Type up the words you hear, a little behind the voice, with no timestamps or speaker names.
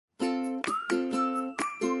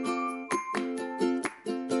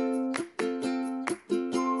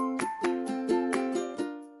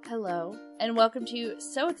and welcome to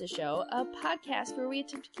So It's a Show, a podcast where we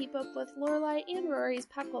attempt to keep up with Lorelai and Rory's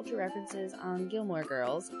pop culture references on Gilmore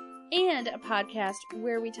Girls, and a podcast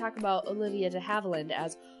where we talk about Olivia de Havilland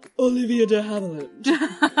as Olivia de Havilland.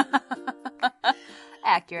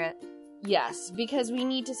 Accurate. Yes, because we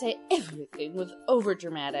need to say everything with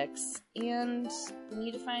overdramatics, and we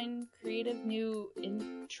need to find creative new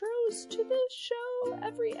intros to the show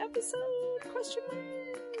every episode, question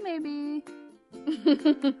mark? Maybe.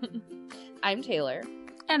 I'm Taylor.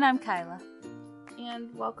 And I'm Kyla.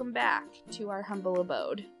 And welcome back to our humble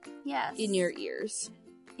abode. Yes. In your ears.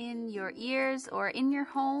 In your ears or in your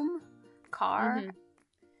home, car. Mm-hmm.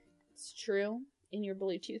 It's true. In your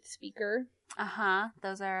Bluetooth speaker. Uh-huh.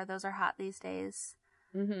 Those are hot these days.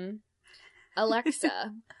 Mm-hmm.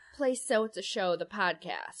 Alexa, play So It's a Show, the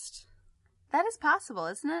podcast. That is possible,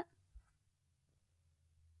 isn't it?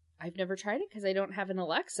 I've never tried it because I don't have an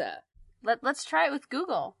Alexa. Let's try it with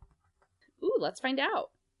Google. Ooh, let's find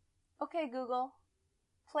out. Okay, Google.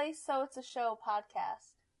 Play So It's a Show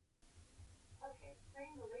podcast. Okay,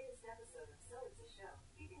 playing the latest episode of So It's a Show.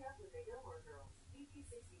 Keeping up with the Gilmore Girls. BP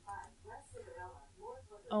 65, less Cinderella, more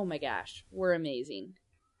Flipper. Oh my gosh, we're amazing.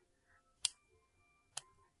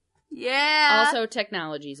 Yeah! Also,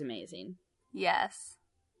 technology's amazing. Yes.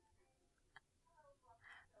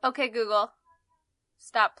 Okay, Google.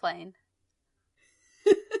 Stop playing.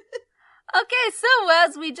 Okay, so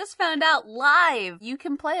as we just found out live, you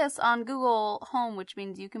can play us on Google Home, which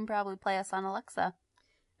means you can probably play us on Alexa.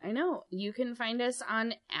 I know. You can find us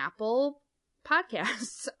on Apple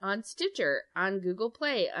Podcasts, on Stitcher, on Google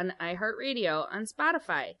Play, on iHeartRadio, on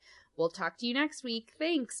Spotify. We'll talk to you next week.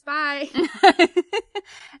 Thanks. Bye.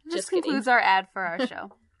 This concludes our ad for our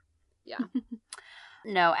show. Yeah.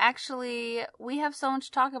 No, actually, we have so much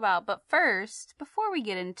to talk about. But first, before we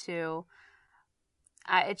get into...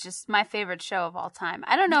 it's just my favorite show of all time.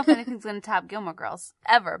 I don't know if anything's going to top Gilmore Girls,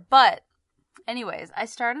 ever. But, anyways, I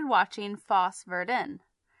started watching Foss Verdon.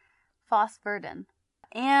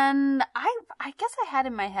 And I guess I had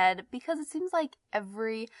in my head, because it seems like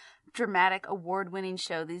every dramatic award-winning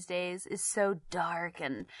show these days is so dark,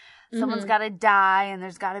 and someone's got to die, and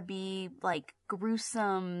there's got to be, like,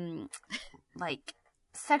 gruesome, like,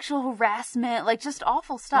 sexual harassment, like, just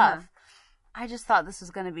awful stuff. Uh-huh. I just thought this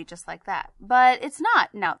was going to be just like that. But it's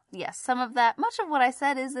not. Now, yes, some of that, much of what I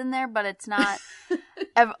said is in there, but it's not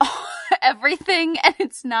everything, and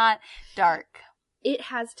it's not dark. It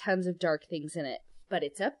has tons of dark things in it, but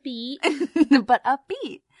it's upbeat. But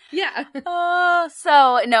upbeat. Yeah.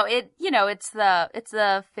 So, no, it's the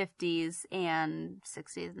 50s and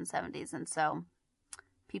 60s and 70s, and so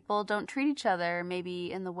people don't treat each other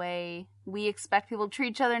maybe in the way we expect people to treat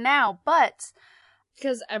each other now, but...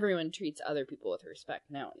 Because everyone treats other people with respect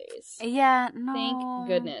nowadays. Yeah, no. Thank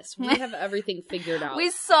goodness. We have everything figured out. We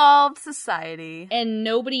solved society. And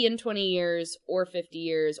nobody in 20 years or 50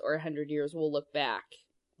 years or 100 years will look back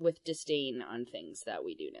with disdain on things that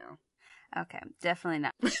we do now. Okay, definitely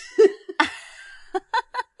not.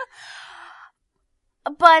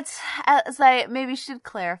 But, as I maybe should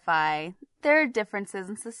clarify, there are differences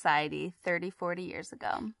in society 30, 40 years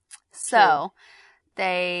ago. So...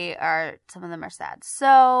 some of them are sad.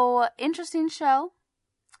 So, interesting show.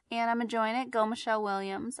 And I'm enjoying it. Go Michelle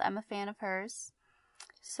Williams. I'm a fan of hers.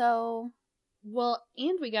 So. Well,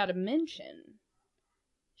 and we gotta mention,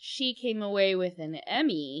 she came away with an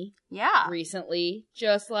Emmy. Yeah. Recently.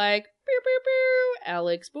 Just like,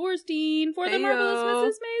 Alex Borstein for The Marvelous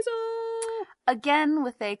Mrs. Maisel. Again,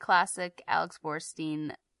 with a classic Alex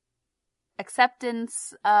Borstein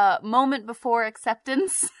acceptance, moment before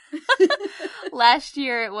acceptance. Last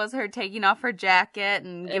year it was her taking off her jacket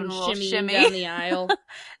and giving a little shimmy down the aisle.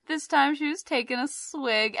 This time she was taking a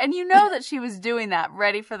swig, and you know that she was doing that,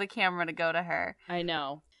 ready for the camera to go to her. I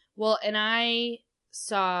know. Well, and I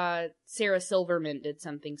saw Sarah Silverman did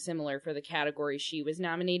something similar for the category she was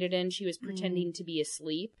nominated in. She was pretending to be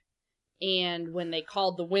asleep, and when they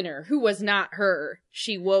called the winner, who was not her,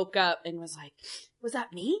 she woke up and was like, "Was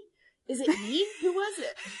that me? Is it me? Who was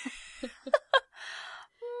it?"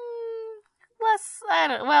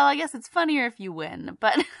 I guess it's funnier if you win,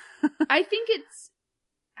 but I think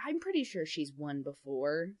I'm pretty sure she's won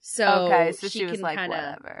before. So okay, so she was like,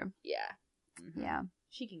 whatever. Yeah. Mm-hmm. Yeah.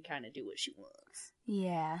 She can kind of do what she wants.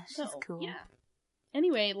 Yeah, she's cool. Yeah.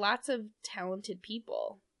 Anyway, lots of talented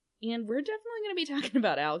people. And we're definitely going to be talking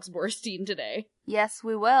about Alex Borstein today. Yes,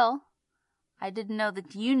 we will. I didn't know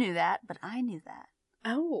that you knew that, but I knew that.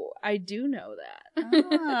 Oh, I do know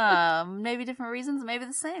that. Maybe different reasons, maybe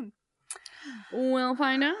the same. We'll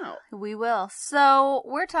find out. We will. So,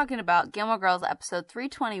 we're talking about Gilmore Girls episode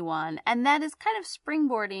 321, and that is kind of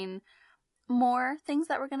springboarding more things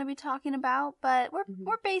that we're going to be talking about, but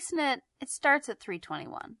we're basing it. It starts at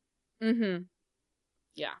 3:21. Mm-hmm.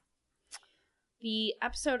 Yeah. The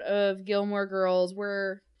episode of Gilmore Girls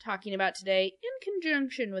we're talking about today, in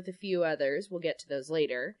conjunction with a few others, we'll get to those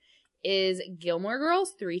later, is Gilmore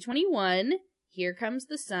Girls 3:21, Here Comes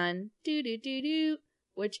the Sun, doo-doo-doo-doo,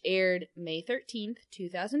 which aired May 13th,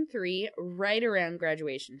 2003, right around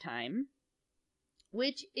graduation time.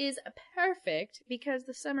 Which is perfect because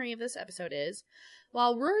the summary of this episode is,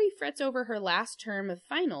 while Rory frets over her last term of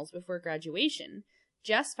finals before graduation,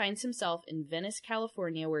 Jess finds himself in Venice,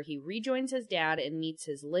 California, where he rejoins his dad and meets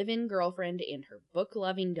his live-in girlfriend and her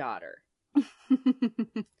book-loving daughter.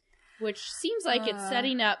 Which seems like it's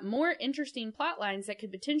setting up more interesting plot lines that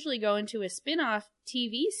could potentially go into a spin-off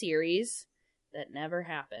TV series that never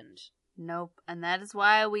happened. Nope. And that is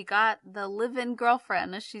why we got the live-in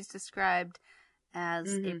girlfriend, as she's described,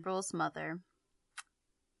 as April's mother.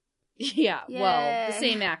 Yeah, Yay. well, the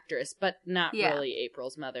same actress, but not really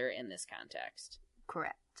April's mother in this context.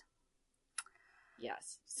 Correct.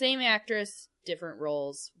 Yes. Same actress, different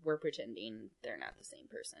roles. We're pretending they're not the same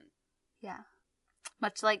person. Yeah.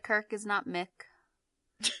 Much like Kirk is not Mick.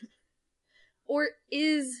 Or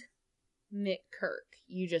is Mick Kirk?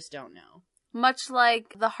 You just don't know. Much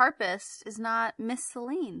like the harpist is not Miss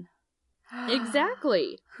Celine.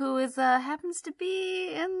 Exactly. Who is happens to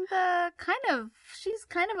be in the she's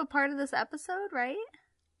kind of a part of this episode, right?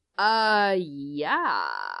 Yeah.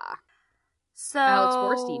 So Alex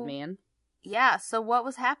Borstein, man. Yeah, so what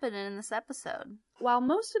was happening in this episode? While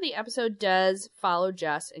most of the episode does follow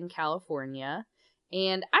Jess in California,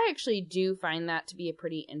 and I actually do find that to be a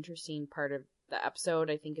pretty interesting part of the episode.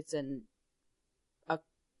 I think it's a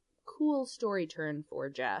cool story turn for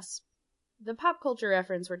Jess. The pop culture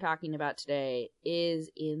reference we're talking about today is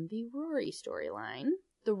in the Rory storyline.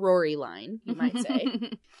 The Rory line, you might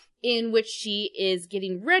say. In which she is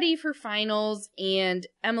getting ready for finals, and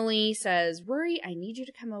Emily says, Rory, I need you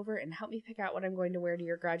to come over and help me pick out what I'm going to wear to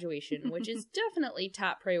your graduation, which is definitely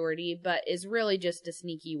top priority, but is really just a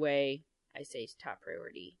sneaky way. I say top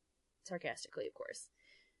priority, sarcastically, of course.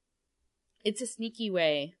 It's a sneaky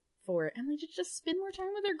way for Emily to just spend more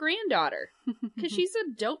time with her granddaughter, because she's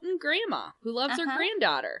a doting grandma who loves her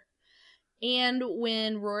granddaughter. And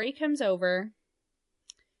when Rory comes over,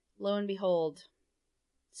 lo and behold,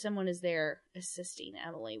 someone is there assisting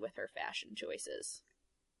Emily with her fashion choices.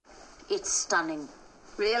 It's stunning.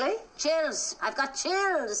 Really? Chills. I've got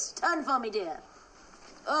chills. Turn for me, dear.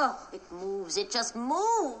 Oh, it moves. It just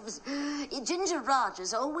moves. Ginger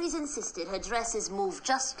Rogers always insisted her dresses move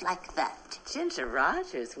just like that. Ginger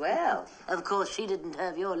Rogers, well. Of course, she didn't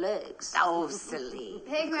have your legs. Oh, Celine.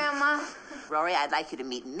 Hey, Grandma. Rory, I'd like you to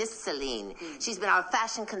meet Miss Celine. She's been our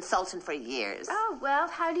fashion consultant for years. Oh, well,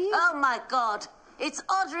 how do you... Oh, my God. It's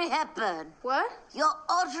Audrey Hepburn. What? You're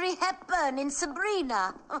Audrey Hepburn in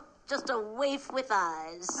Sabrina. Just a waif with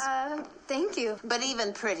eyes. Thank you. But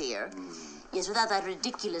even prettier. Yes, without that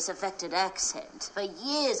ridiculous affected accent. For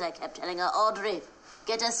years I kept telling her, Audrey,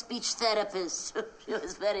 get a speech therapist. She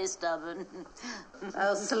was very stubborn.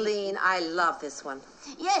 Oh, Celine, I love this one.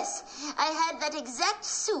 Yes, I had that exact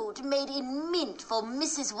suit made in mint for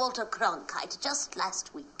Mrs. Walter Cronkite just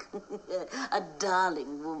last week. A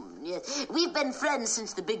darling woman, yes. We've been friends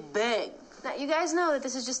since the Big Bang. Now, you guys know that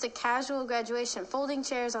this is just a casual graduation, folding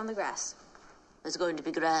chairs on the grass. There's going to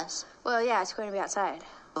be grass. Well, yeah, it's going to be outside.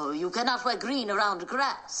 Oh, you cannot wear green around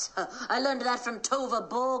grass. I learned that from Tova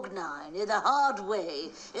Borgnine the hard way.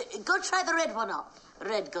 Go try the red one on.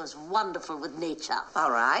 Red goes wonderful with nature. All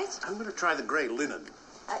right. I'm going to try the gray linen.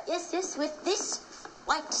 Yes, with this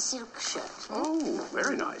white silk shirt. Oh,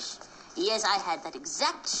 very nice. Yes, I had that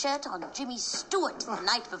exact shirt on Jimmy Stewart the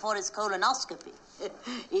night before his colonoscopy.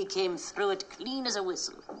 He came through it clean as a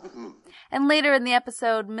whistle. And later in the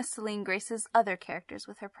episode, Miss Celine graces other characters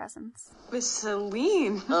with her presence. Miss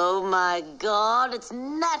Celine. Oh, my God, it's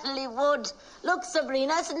Natalie Wood. Look,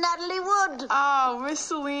 Sabrina, it's Natalie Wood. Oh, Miss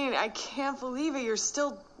Celine, I can't believe it. You're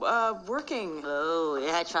still working. Oh,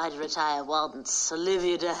 yeah, I tried to retire once.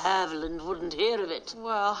 Olivia de Havilland wouldn't hear of it.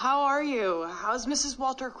 Well, how are you? How's Mrs.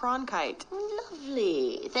 Walter Cronkite?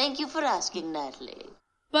 Lovely. Thank you for asking, Natalie.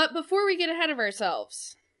 But before we get ahead of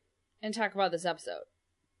ourselves and talk about this episode,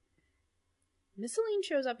 Miss Celine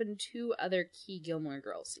shows up in two other key Gilmore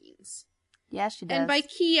Girls scenes. Yeah, she does. And by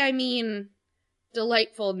key, I mean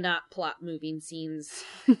delightful, not plot-moving scenes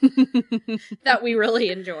that we really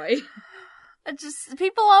enjoy. Just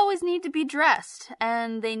people always need to be dressed,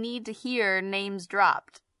 and they need to hear names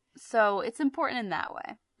dropped. So it's important in that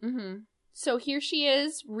way. Mm-hmm. So here she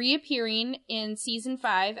is, reappearing in Season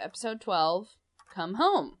 5, Episode 12, Come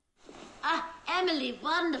Home. Ah, Emily,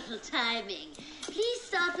 wonderful timing. Please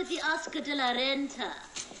start with the Oscar de la Renta.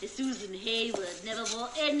 Susan Hayward never wore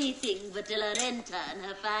anything but de la Renta in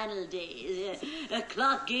her final days.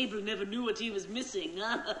 Clark Gable never knew what he was missing.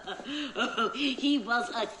 Oh, he was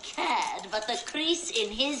a cad, but the crease in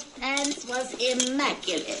his pants was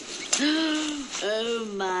immaculate. Oh,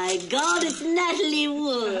 my God, it's Natalie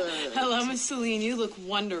Wood. Hello, Miss Celine. You look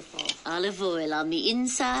wonderful. Olive oil on the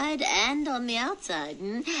inside and on the outside.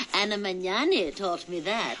 Anna Magnani taught me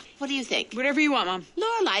that. What do you think? Whatever you want, Mom.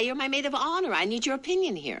 Lorelai, you're my maid of honor. I need your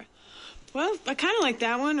opinion here. Well, I kind of like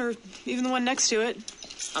that one, or even the one next to it.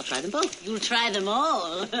 I'll try them both. You'll try them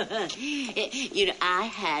all. You know, I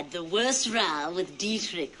had the worst row with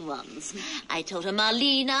Dietrich once. I told her,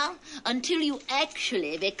 Marlena, until you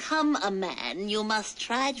actually become a man, you must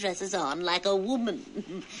try dresses on like a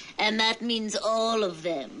woman. And that means all of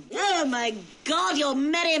them. Oh, my God, you're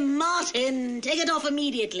Mary Martin. Take it off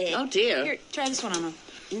immediately. Oh, dear. Here, try this one on her.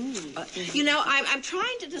 You know, I'm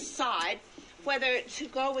trying to decide whether to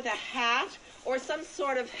go with a hat or some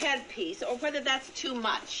sort of headpiece, or whether that's too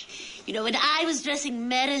much. You know, when I was dressing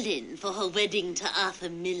Marilyn for her wedding to Arthur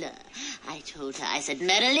Miller, I told her, I said,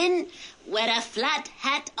 Marilyn, wear a flat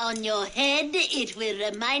hat on your head. It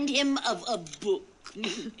will remind him of a book.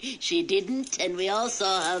 She didn't, and we all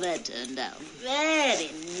saw how that turned out.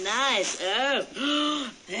 Very nice. Oh,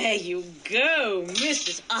 there you go.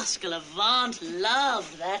 Mrs. Oscar Levant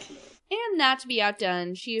loved that look. And not to be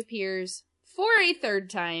outdone, she appears for a third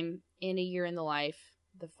time in A Year in the Life,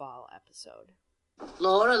 the fall episode.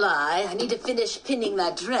 Lorelai, I need to finish pinning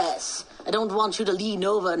that dress. I don't want you to lean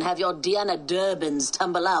over and have your Deanna Durbins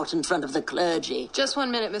tumble out in front of the clergy. Just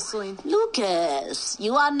 1 minute, Miss Celine. Lucas,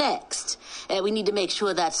 you are next. We need to make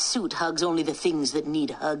sure that suit hugs only the things that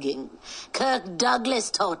need hugging. Kirk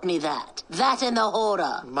Douglas taught me that. That and the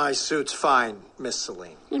horror. My suit's fine, Miss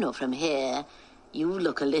Celine. You know, from here, you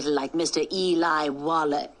look a little like Mr. Eli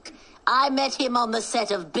Wallach. I met him on the set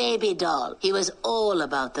of Baby Doll. He was all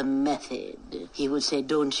about the method. He would say,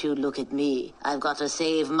 don't you look at me. I've got to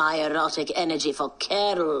save my erotic energy for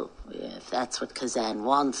Carol. If that's what Kazan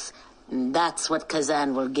wants, that's what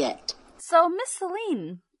Kazan will get. So Miss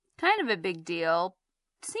Celine, kind of a big deal,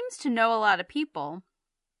 seems to know a lot of people.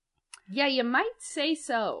 Yeah, you might say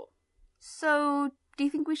so. So do you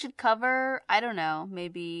think we should cover, I don't know,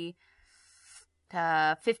 maybe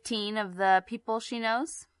 15 of the people she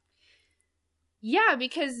knows? Yeah,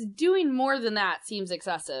 because doing more than that seems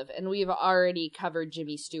excessive, and we've already covered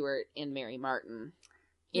Jimmy Stewart and Mary Martin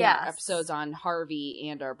in our episodes on Harvey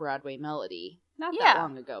and our Broadway Melody. Not that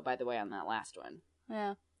long ago, by the way, on that last one.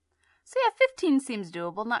 Yeah. So yeah, 15 seems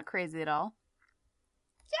doable, not crazy at all.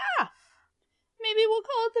 Yeah! Maybe we'll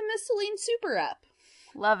call it the Miss Celine Super Up.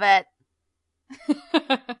 Love it.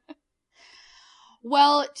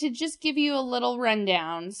 Well, to just give you a little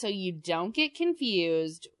rundown so you don't get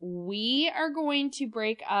confused, we are going to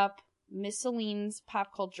break up Miss Celine's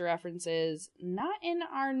pop culture references, not in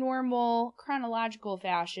our normal chronological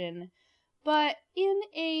fashion, but in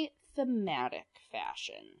a thematic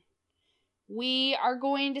fashion. We are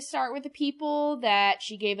going to start with the people that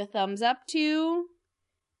she gave a thumbs up to,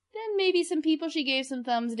 then maybe some people she gave some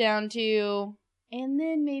thumbs down to, and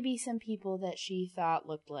then maybe some people that she thought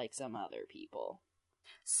looked like some other people.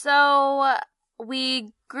 So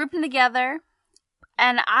we grouped them together,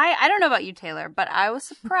 and I don't know about you, Taylor, but I was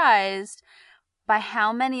surprised by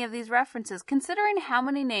how many of these references, considering how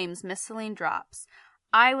many names Miss Celine drops.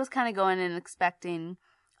 I was kind of going in expecting,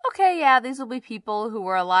 okay, yeah, these will be people who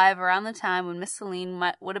were alive around the time when Miss Celine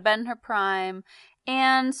would have been in her prime,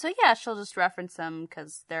 and so yeah, she'll just reference them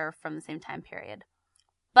because they're from the same time period.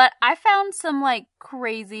 But I found some, like,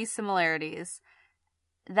 crazy similarities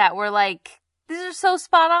that were, like, these are so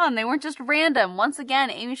spot on. They weren't just random. Once again,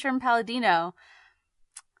 Amy Sherman-Palladino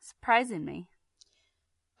surprising me.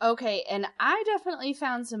 Okay, and I definitely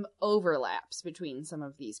found some overlaps between some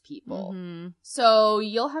of these people. Mm-hmm. So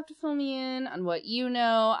you'll have to fill me in on what you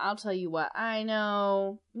know. I'll tell you what I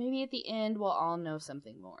know. Maybe at the end we'll all know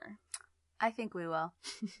something more. I think we will.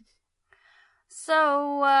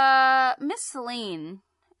 So, Miss Celine,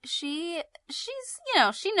 she's, you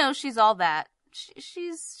know, she knows she's all that.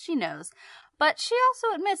 She knows. But she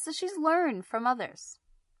also admits that she's learned from others.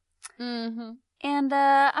 Mm-hmm. And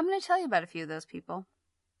I'm going to tell you about a few of those people.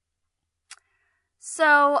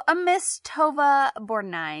 So, a Miss Tova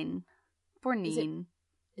Borgnine.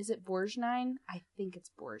 Is it Borgnine? I think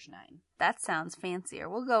it's Borgnine. That sounds fancier.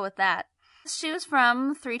 We'll go with that. She was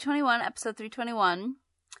from 321, episode 321.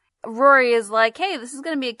 Rory is like, hey, this is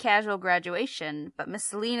going to be a casual graduation. But Miss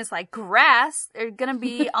Celine is like, grass? They're going to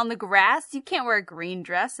be on the grass? You can't wear a green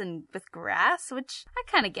dress and with grass, which I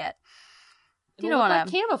kind of get. You don't want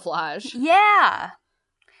to camouflage. Yeah.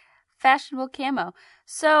 Fashionable camo.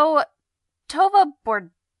 So, Tova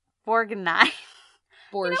Borgnine.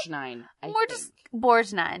 Borgnine,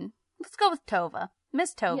 Borgnine. Let's go with Tova.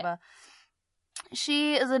 Miss Tova. Yeah.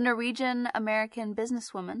 She is a Norwegian American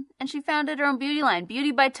businesswoman, and she founded her own beauty line,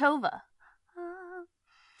 Beauty by Tova.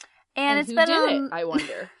 And it's who been did on... it, I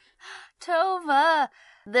wonder. Tova.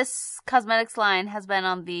 This cosmetics line has been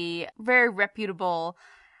on the very reputable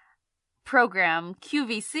program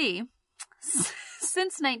QVC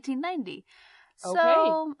since 1990. Okay.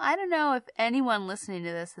 So, I don't know if anyone listening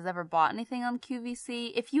to this has ever bought anything on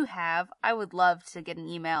QVC. If you have, I would love to get an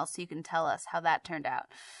email so you can tell us how that turned out.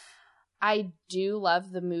 I do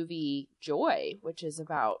love the movie Joy, which is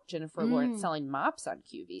about Jennifer Lawrence selling mops on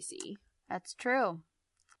QVC. That's true.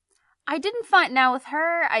 I didn't find... Now, with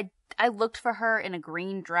her, I looked for her in a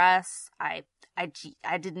green dress. I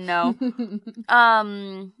didn't know.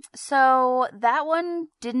 So that one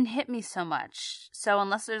didn't hit me so much. So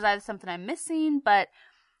unless there's either something I'm missing, but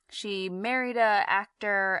she married a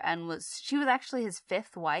actor and she was actually his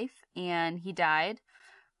 5th wife, and he died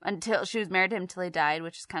she was married to him until he died,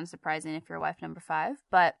 which is kind of surprising if you're wife number 5,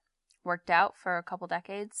 but worked out for a couple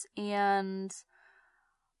decades. And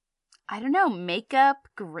I don't know, makeup,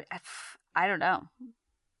 I don't know.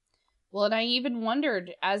 Well, and I even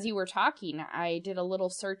wondered, as you were talking, I did a little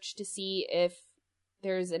search to see if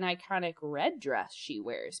there's an iconic red dress she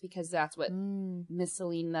wears, because that's what Miss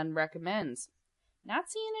Celine then recommends. Not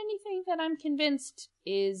seeing anything that I'm convinced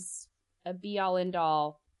is a be-all,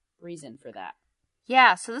 end-all reason for that.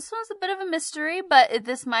 Yeah, so this one's a bit of a mystery, but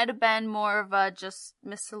this might have been more of a just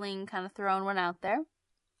Miss Celine kind of throwing one out there.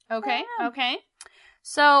 Okay, okay.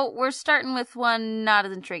 So we're starting with one not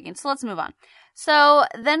as intriguing, so let's move on. So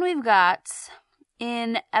then we've got,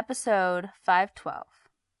 in episode 512,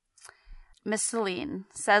 Miss Celine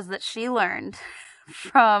says that she learned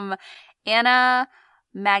from Anna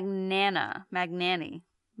Magnani.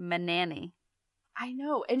 I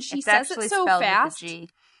know, and she It's says actually it so spelled with a fast G.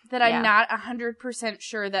 that I'm not 100%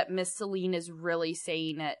 sure that Miss Celine is really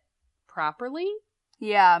saying it properly.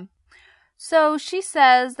 Yeah. So she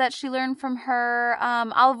says that she learned from her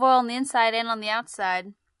olive oil on the inside and on the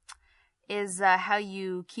outside is how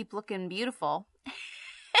you keep looking beautiful,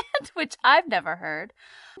 which I've never heard.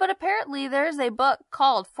 But apparently there's a book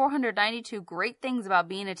called 492 Great Things About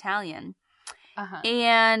Being Italian.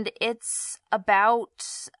 And it's about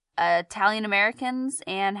Italian Americans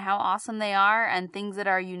and how awesome they are and things that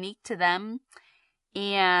are unique to them.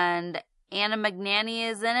 And Anna Magnani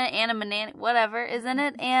is in it. Anna Magnani, whatever, is in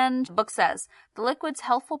it. And the book says, the liquid's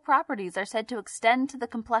healthful properties are said to extend to the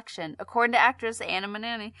complexion, according to actress Anna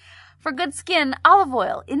Magnani. For good skin, olive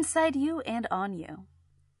oil, inside you and on you.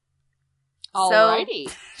 Alrighty.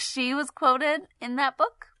 So she was quoted in that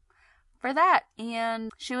book for that.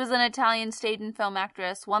 And she was an Italian stage and film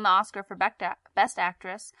actress, won the Oscar for Best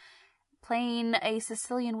Actress, playing a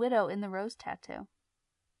Sicilian widow in The Rose Tattoo.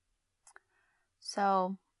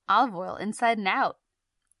 So, olive oil, inside and out.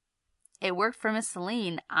 It worked for Miss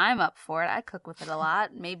Celine. I'm up for it. I cook with it a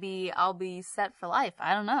lot. Maybe I'll be set for life.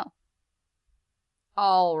 I don't know.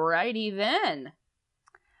 Alrighty then.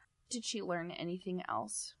 Did she learn anything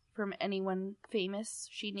else from anyone famous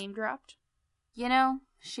she name dropped? You know,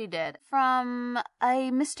 she did. From a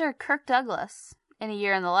Mr. Kirk Douglas in A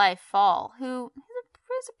Year in the Life, Fall, who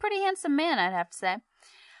is a pretty handsome man, I'd have to say.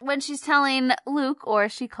 When she's telling Luke, or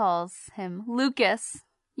she calls him Lucas,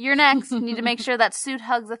 you're next. You need to make sure that suit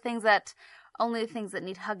hugs only the things that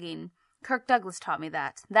need hugging. Kirk Douglas taught me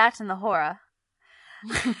that. That and the horror.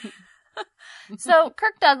 So,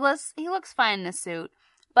 Kirk Douglas, he looks fine in a suit,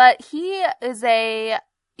 but his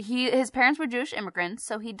parents were Jewish immigrants,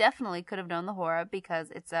 so he definitely could have known the horror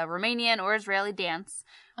because it's a Romanian or Israeli dance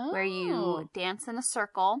where you dance in a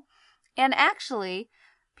circle. And actually,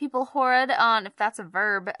 people horrored on, if that's a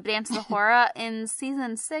verb, dance the horror in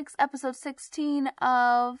season 6, episode 16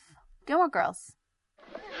 of Gilmore Girls.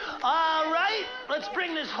 All right, let's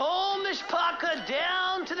bring this whole mishpaka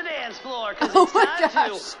down to the dance floor, because Oh it's my time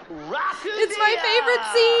gosh. to rock It's my favorite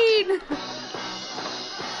scene!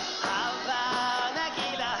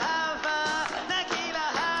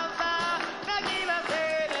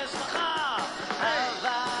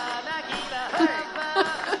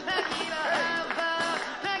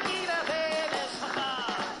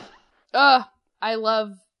 I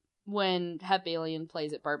love when Hep Alien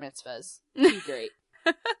plays at bar mitzvahs. She's great.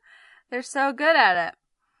 They're so good at it.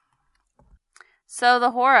 So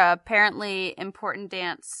the hora, apparently important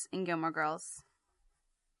dance in Gilmore Girls.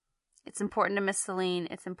 It's important to Miss Celine.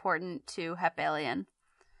 It's important to Hep Alien.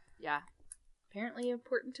 Yeah. Apparently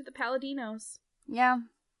important to the Paladinos. Yeah.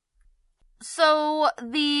 So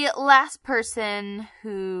the last person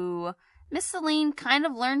who Miss Celine kind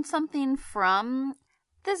of learned something from,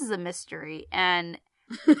 this is a mystery, and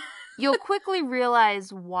you'll quickly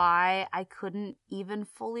realize why I couldn't even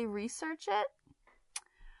fully research it.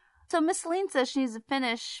 So Miss Celine says she needs to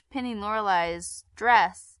finish pinning Lorelai's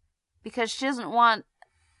dress because she doesn't want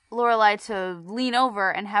Lorelai to lean over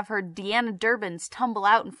and have her Deanna Durbins tumble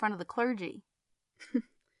out in front of the clergy.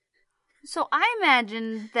 So I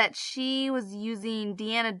imagine that she was using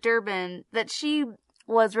Deanna Durbin, that she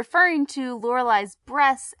was referring to Lorelai's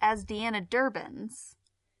breasts as Deanna Durbins.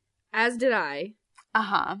 As did I.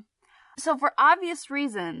 Uh-huh. So for obvious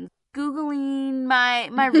reasons, Googling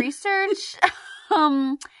my research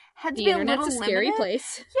had to be a little limited. Scary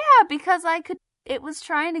place. Yeah, because it was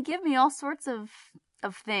trying to give me all sorts of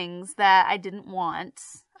things that I didn't want.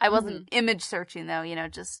 I wasn't image searching though,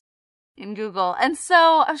 just in Google. And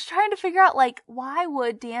so I was trying to figure out, why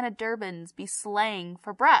would Deanna Durbins be slang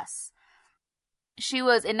for breasts? She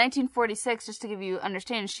was, in 1946, just to give you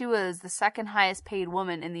understanding, she was the second highest paid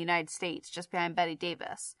woman in the United States, just behind Betty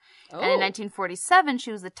Davis. Oh. And in 1947,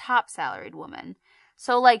 she was the top salaried woman.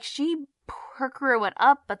 So, her career went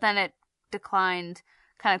up, but then it declined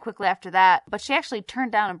kind of quickly after that. But she actually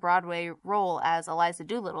turned down a Broadway role as Eliza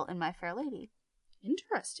Doolittle in My Fair Lady.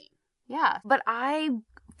 Interesting. Yeah. But I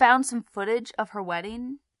found some footage of her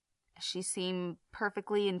wedding. She seemed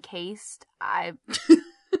perfectly encased.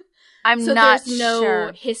 I'm so not there's no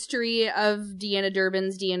sure. history of Deanna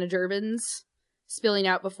Durbins spilling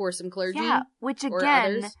out before some clergy? Yeah, which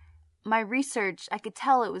again, my research, I could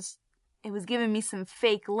tell it was giving me some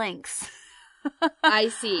fake links. I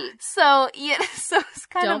see. So it's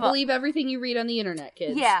kind Don't believe everything you read on the internet,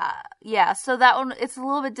 kids. Yeah. So that one, it's a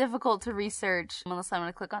little bit difficult to research unless I'm going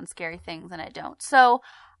to click on scary things, and I don't. So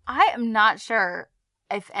I am not sure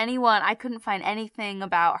if I couldn't find anything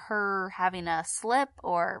about her having a slip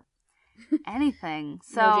or anything.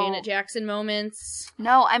 So no Janet Jackson moments.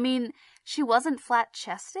 No, I mean, she wasn't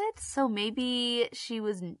flat-chested, so maybe she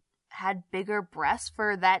had bigger breasts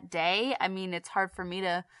for that day. I mean, it's hard for me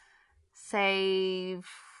to say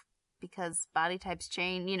because body types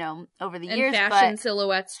change, over the years. And fashion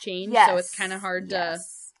silhouettes change, so it's kind of hard to...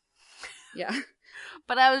 Yeah.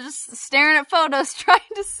 But I was just staring at photos trying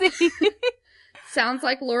to see. Sounds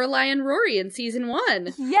like Lorelai and Rory in season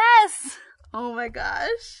 1. Yes! Oh my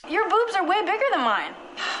gosh. Your boobs are way bigger than mine.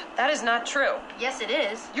 That is not true. Yes, it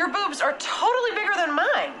is. Your boobs are totally bigger than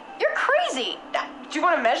mine. You're crazy. Do you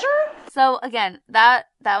want to measure? So again, that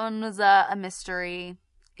one was a mystery.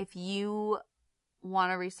 If you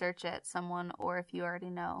want to research it, or if you already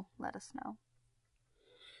know, let us know.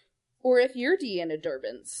 Or if you're Deanna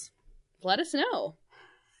Durbins, let us know.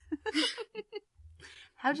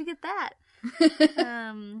 How'd you get that?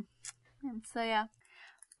 And so yeah.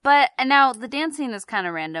 And now the dancing is kind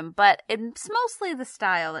of random, but it's mostly the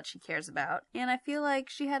style that she cares about. And I feel like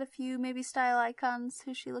she had a few maybe style icons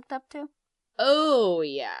who she looked up to. Oh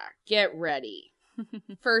yeah, get ready.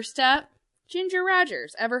 First up, Ginger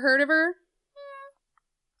Rogers. Ever heard of her?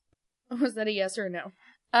 Was that a yes or a no?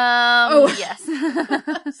 Yes.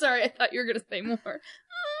 Sorry, I thought you were going to say more.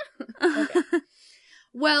 Okay.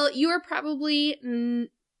 Well, you are probably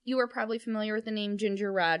familiar with the name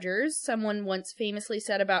Ginger Rogers. Someone once famously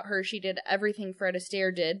said about her she did everything Fred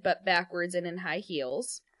Astaire did, but backwards and in high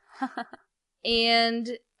heels.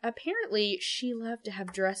 And apparently she loved to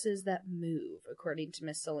have dresses that move, according to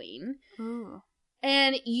Miss Celine. Ooh.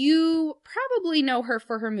 And you probably know her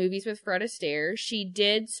for her movies with Fred Astaire. She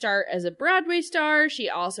did start as a Broadway star. She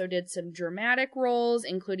also did some dramatic roles,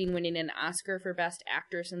 including winning an Oscar for Best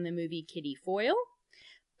Actress in the movie Kitty Foyle.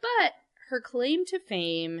 But her claim to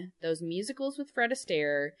fame, those musicals with Fred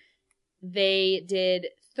Astaire, they did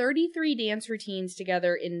 33 dance routines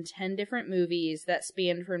together in 10 different movies that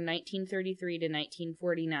spanned from 1933 to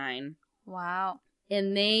 1949. Wow.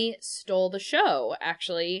 And they stole the show,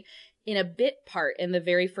 actually, in a bit part in the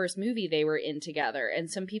very first movie they were in together. And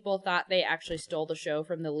some people thought they actually stole the show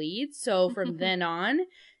from the leads. So from then on,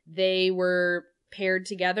 they were paired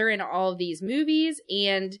together in all of these movies.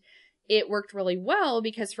 And it worked really well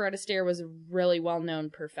because Fred Astaire was a really well-known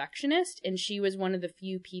perfectionist. And she was one of the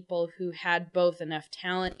few people who had both enough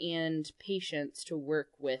talent and patience to work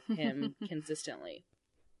with him consistently.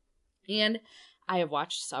 And I have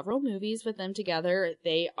watched several movies with them together.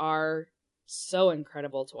 They are so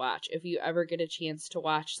incredible to watch. If you ever get a chance to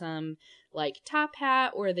watch some, like Top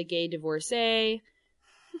Hat or The Gay Divorcee,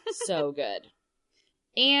 so good.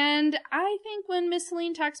 And I think when Miss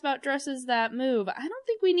Celine talks about dresses that move, I don't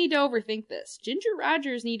think we need to overthink this. Ginger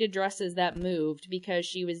Rogers needed dresses that moved because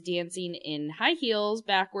she was dancing in high heels,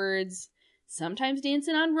 backwards, sometimes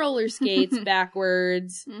dancing on roller skates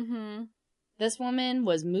backwards. Mm-hmm. This woman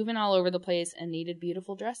was moving all over the place and needed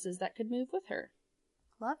beautiful dresses that could move with her.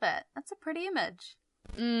 Love it. That's a pretty image.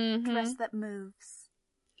 Mm-hmm. Dress that moves.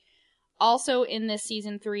 Also in this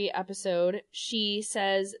season 3 episode, she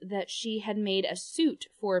says that she had made a suit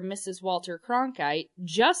for Mrs. Walter Cronkite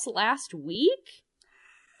just last week.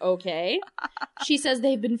 Okay. She says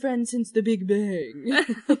they've been friends since the Big Bang.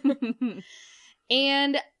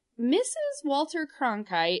 And Mrs. Walter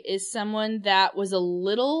Cronkite is someone that was a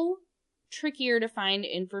little trickier to find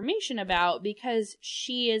information about because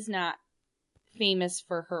she is not famous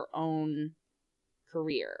for her own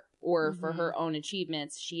career or for her own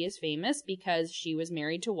achievements. She is famous because she was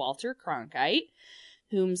married to Walter Cronkite,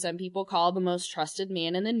 whom some people call the most trusted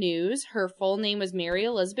man in the news. Her full name was Mary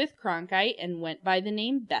Elizabeth Cronkite and went by the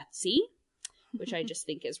name Betsy, which I just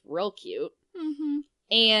think is real cute. Mm-hmm.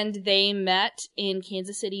 And they met in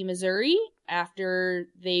Kansas City, Missouri. After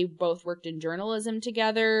they both worked in journalism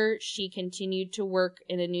together, she continued to work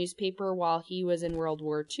in a newspaper while he was in World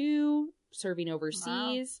War II, serving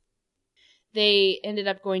overseas. Wow. They ended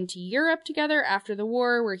up going to Europe together after the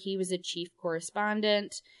war, where he was a chief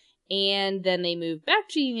correspondent. And then they moved back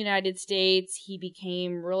to the United States. He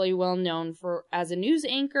became really well known as a news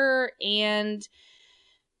anchor, and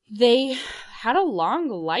they had a long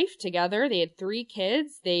life together. They had 3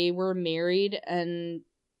 kids. They were married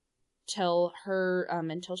until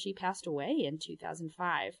she passed away in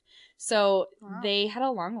 2005. So They had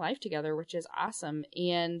a long life together, which is awesome.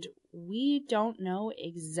 And we don't know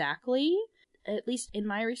exactly, at least in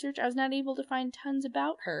my research, I was not able to find tons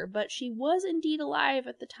about her, but she was indeed alive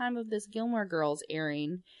at the time of this Gilmore Girls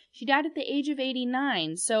airing. She died at the age of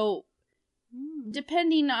 89. So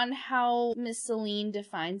depending on how Miss Celine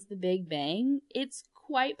defines the Big Bang, it's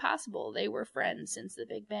quite possible they were friends since the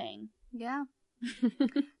Big Bang. Yeah.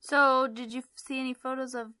 So, did you see any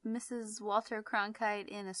photos of Mrs. Walter Cronkite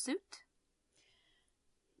in a suit?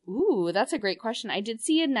 Ooh, that's a great question. I did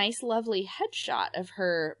see a nice, lovely headshot of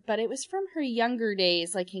her, but it was from her younger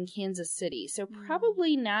days, like in Kansas City. So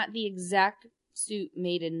probably not the exact suit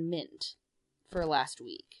made in mint for last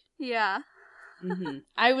week. Yeah. Mm-hmm.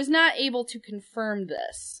 I was not able to confirm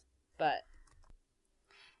this, but...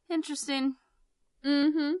 Interesting.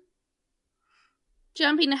 Mm-hmm.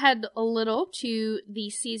 Jumping ahead a little to the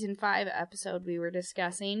season 5 episode we were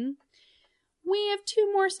discussing, we have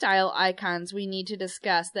 2 more style icons we need to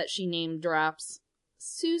discuss that she name drops.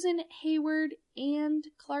 Susan Hayward and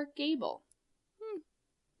Clark Gable.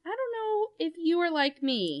 I don't know if you are like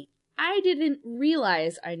me. I didn't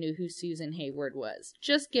realize I knew who Susan Hayward was.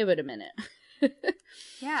 Just give it a minute.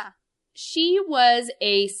 Yeah. She was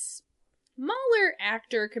a smaller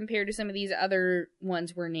actor compared to some of these other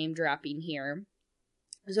ones we're name dropping here.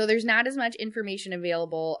 So there's not as much information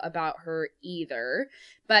available about her either,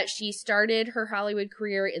 but she started her Hollywood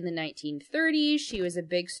career in the 1930s. She was a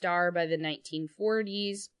big star by the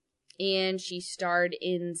 1940s, and she starred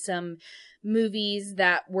in some movies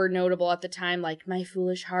that were notable at the time, like My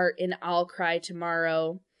Foolish Heart and I'll Cry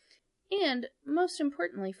Tomorrow. And most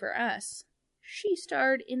importantly for us, she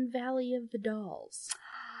starred in Valley of the Dolls.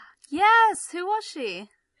 Yes, who was she?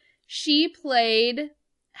 She played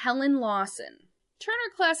Helen Lawson.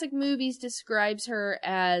 Turner Classic Movies describes her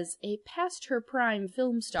as a past-her-prime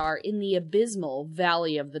film star in the abysmal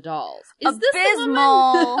Valley of the Dolls. Is this the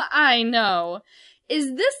woman? I know.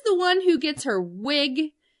 Is this the one who gets her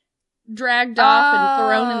wig dragged off and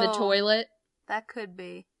thrown in the toilet? That could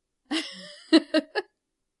be.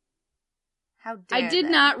 How dare I did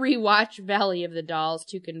not rewatch Valley of the Dolls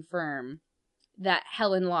to confirm that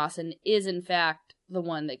Helen Lawson is in fact the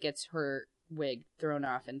one that gets her wig thrown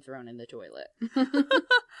off and thrown in the toilet.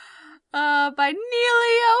 By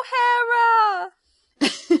Neely O'Hara!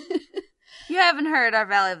 You haven't heard our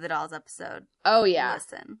Valley of the Dolls episode. Oh, yeah.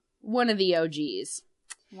 Listen. One of the OGs.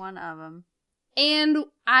 One of them. And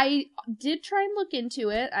I did try and look into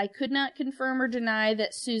it. I could not confirm or deny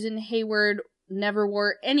that Susan Hayward never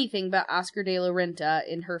wore anything but Oscar de la Renta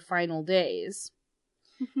in her final days.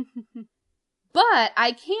 But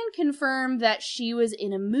I can confirm that she was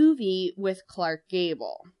in a movie with Clark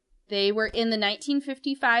Gable. They were in the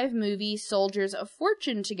 1955 movie Soldiers of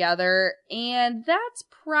Fortune together, and that's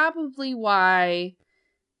probably why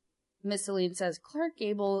Miss Celine says Clark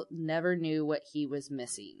Gable never knew what he was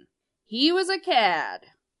missing. He was a cad,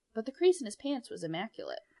 but the crease in his pants was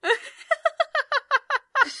immaculate.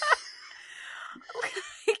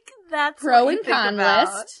 That's pro what and con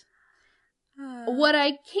list. What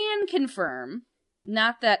I can confirm,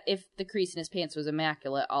 not that if the crease in his pants was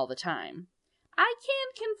immaculate all the time, I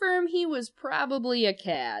can confirm he was probably a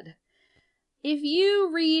cad. If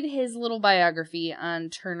you read his little biography on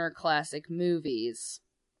Turner Classic Movies,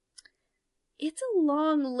 it's a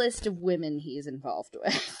long list of women he's involved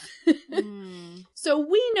with. So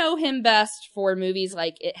we know him best for movies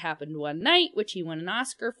like It Happened One Night, which he won an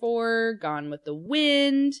Oscar for, Gone with the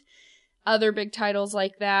Wind, other big titles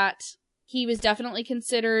like that. He was definitely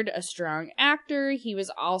considered a strong actor. He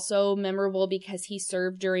was also memorable because he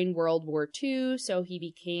served during World War II, so he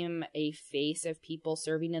became a face of people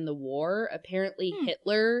serving in the war. Apparently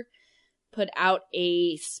Hitler put out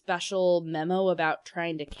a special memo about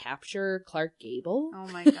trying to capture Clark Gable. Oh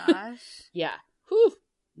my gosh. Yeah. Whew.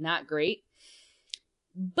 Not great.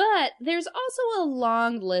 But there's also a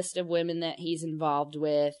long list of women that he's involved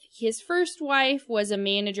with. His first wife was a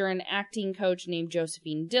manager and acting coach named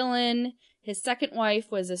Josephine Dillon. His second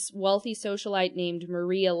wife was a wealthy socialite named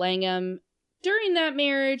Maria Langham. During that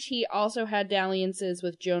marriage, he also had dalliances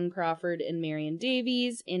with Joan Crawford and Marion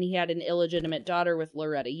Davies, and he had an illegitimate daughter with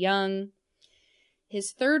Loretta Young.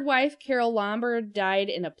 His third wife, Carol Lombard, died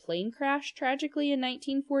in a plane crash tragically in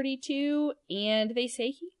 1942, and they say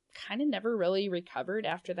he kind of never really recovered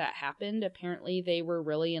after that happened. Apparently they were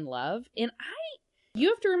really in love. And you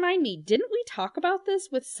have to remind me, didn't we talk about this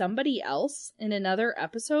with somebody else in another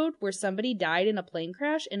episode where somebody died in a plane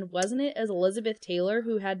crash, and wasn't it as Elizabeth Taylor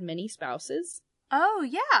who had many spouses? Oh,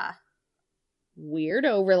 yeah. Weird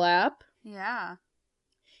overlap. Yeah.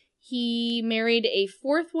 He married a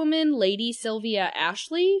fourth woman, Lady Sylvia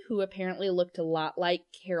Ashley, who apparently looked a lot like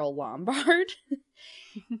Carol Lombard.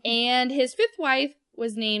 And his fifth wife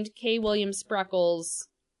was named Kay Williams Spreckles.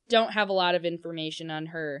 Don't have a lot of information on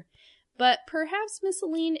her. But perhaps Miss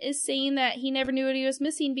Celine is saying that he never knew what he was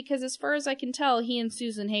missing because, as far as I can tell, he and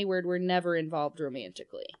Susan Hayward were never involved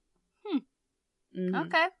romantically.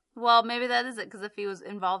 Okay. Well, maybe that is it, because if he was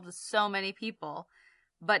involved with so many people,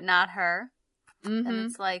 but not her, then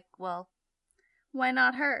it's like, well, why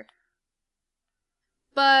not her?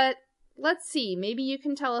 But let's see. Maybe you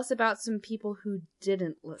can tell us about some people who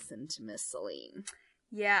didn't listen to Miss Celine.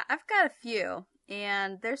 Yeah, I've got a few,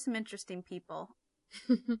 and there's some interesting people.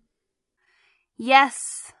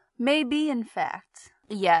 Yes, maybe, in fact.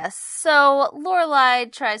 Yes, so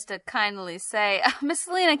Lorelai tries to kindly say, Miss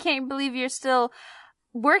Celine, I can't believe you're still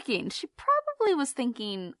working. She probably was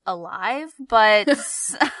thinking alive, but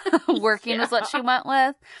working was what she went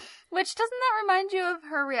with. Which, doesn't that remind you of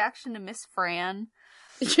her reaction to Miss Fran?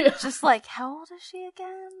 Yeah. Just like, how old is she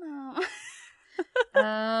again?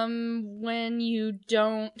 When you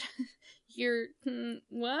don't... You're...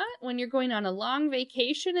 What? When you're going on a long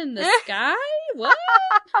vacation in the sky? What?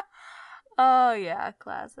 Oh, yeah,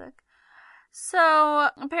 classic. So,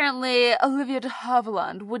 apparently, Olivia de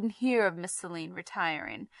Havilland wouldn't hear of Miss Celine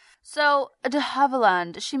retiring. So, de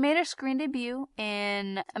Havilland, she made her screen debut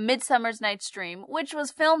in A Midsummer's Night's Dream, which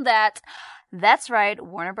was filmed at, that's right,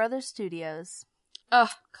 Warner Brothers Studios.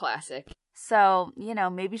 Oh, classic. So,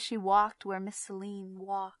 maybe she walked where Miss Celine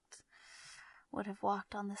would have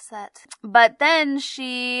walked on the set. But then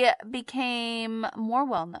she became more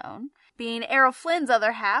well-known, being Errol Flynn's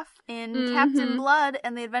other half in Captain Blood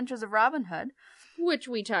and the Adventures of Robin Hood. Which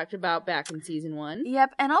we talked about back in season 1.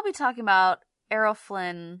 Yep, and I'll be talking about Errol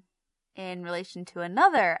Flynn in relation to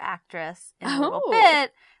another actress in a little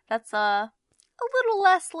bit. That's a little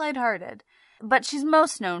less lighthearted. But she's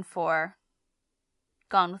most known for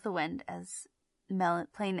Gone with the Wind as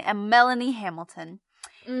playing Melanie Hamilton.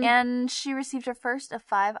 And she received her first of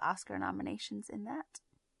 5 Oscar nominations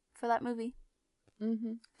for that movie.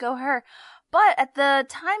 Go her. But at the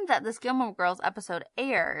time that this Gilmore Girls episode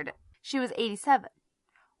aired, she was 87,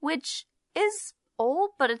 which is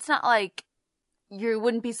old, but it's not like you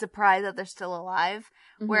wouldn't be surprised that they're still alive.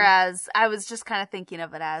 Whereas I was just kind of thinking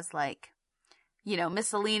of it as like, Miss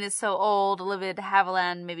Celine is so old, Olivia de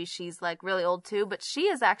Havilland, maybe she's like really old too, but she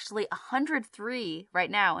is actually 103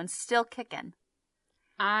 right now and still kicking.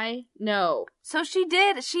 I know. So she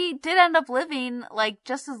did end up living like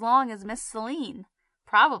just as long as Miss Celine.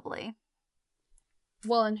 Probably.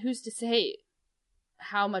 Well, and who's to say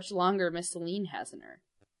how much longer Miss Celine has in her?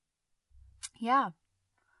 Yeah.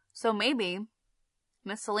 So maybe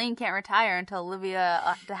Miss Celine can't retire until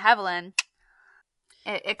Olivia de Havilland.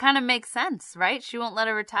 It kind of makes sense, right? She won't let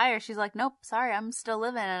her retire. She's like, nope, sorry, I'm still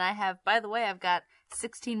living. And I've got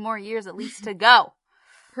 16 more years at least to go.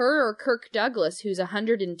 Her or Kirk Douglas, who's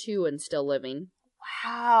 102 and still living.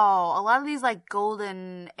 Wow. A lot of these like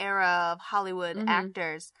golden era of Hollywood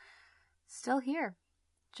actors still here.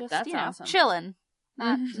 Just, That's awesome. Chilling.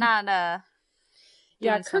 Not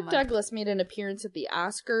Yeah, doing so Kirk much. Douglas made an appearance at the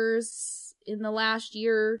Oscars in the last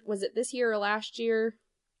year. Was it this year or last year?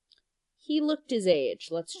 He looked his age,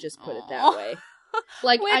 let's just put it that way.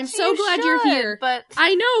 Like, Which I'm so you glad you're should, here. but-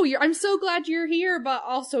 I know, I'm so glad you're here, but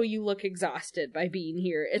also you look exhausted by being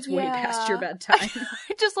here. It's way past your bedtime.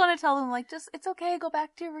 I just want to tell them, like, it's okay, go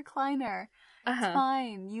back to your recliner. Uh-huh. It's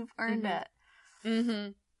fine. You've earned it.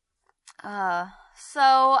 Mm-hmm. So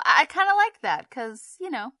I kind of like that, because,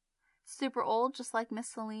 super old, just like Miss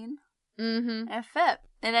Celine. Mm-hmm. And it fit.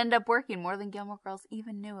 It ended up working more than Gilmore Girls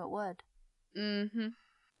even knew it would. Mm-hmm.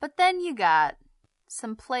 But then you got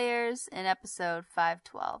some players in episode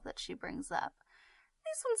 512 that she brings up.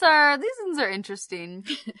 These ones are interesting.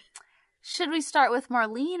 Should we start with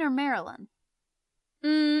Marlene or Marilyn?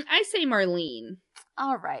 I say Marlene.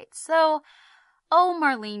 All right. So,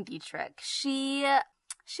 Marlene Dietrich. She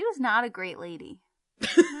was not a great lady.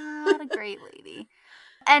 Not a great lady.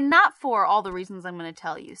 And not for all the reasons I'm going to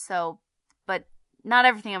tell you. So, but not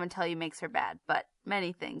everything I'm going to tell you makes her bad, but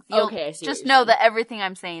many things. Okay, I see. Just know that everything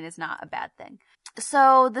I'm saying is not a bad thing.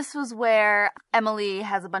 So this was where Emily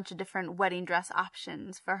has a bunch of different wedding dress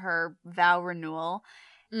options for her vow renewal.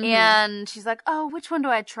 Mm-hmm. And she's like, oh, which one do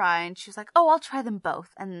I try? And she's like, oh, I'll try them both.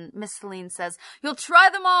 And Miss Celine says, you'll try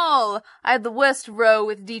them all. I had the worst row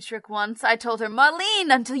with Dietrich once. I told her, Marlene,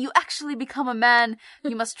 until you actually become a man,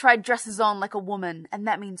 you must try dresses on like a woman. And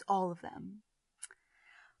that means all of them.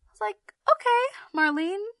 I was like, okay,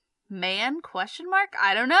 Marlene, man, ?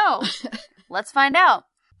 I don't know. Let's find out.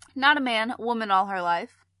 Not a man, a woman all her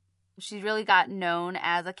life. She really got known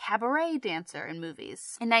as a cabaret dancer in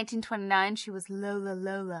movies. In 1929, she was Lola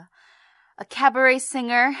Lola, a cabaret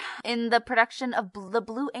singer in the production of The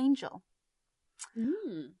Blue Angel.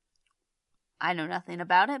 I know nothing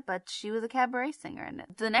about it, but she was a cabaret singer in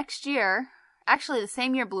it. The next year, actually the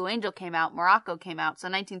same year Blue Angel came out, Morocco came out, so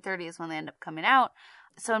 1930 is when they end up coming out.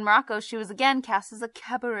 So in Morocco, she was again cast as a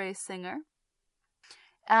cabaret singer.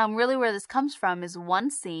 Really where this comes from is one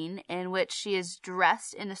scene in which she is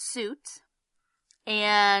dressed in a suit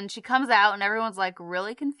and she comes out and everyone's like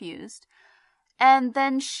really confused. And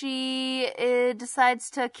then she decides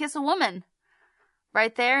to kiss a woman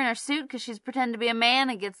right there in her suit because she's pretending to be a man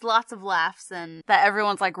and gets lots of laughs, and that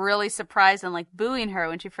everyone's like really surprised and like booing her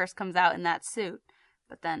when she first comes out in that suit.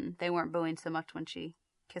 But then they weren't booing so much when she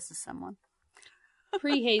kisses someone.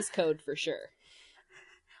 Pre-Hays Code for sure.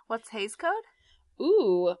 What's Hays Code?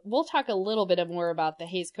 Ooh, we'll talk a little bit more about the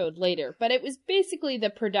Hays Code later, but it was basically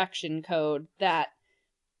the production code that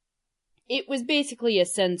it was basically a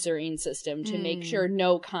censoring system to make sure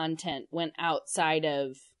no content went outside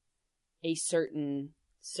of a certain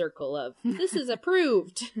circle of, this is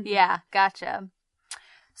approved. Yeah, gotcha.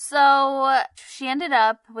 So she ended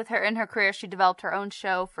up in her career, she developed her own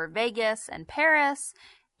show for Vegas and Paris,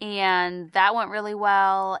 and that went really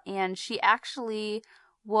well. And she actually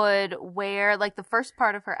would wear, like the first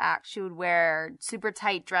part of her act, she would wear super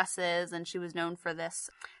tight dresses, and she was known for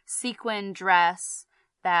this sequin dress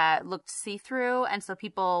that looked see-through, and so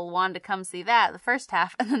people wanted to come see that the first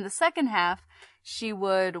half. And then the second half, she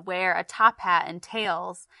would wear a top hat and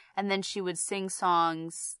tails, and then she would sing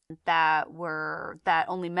songs that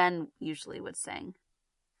only men usually would sing.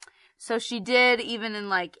 So she did, even in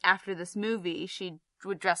like after this movie, she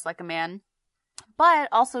would dress like a man, but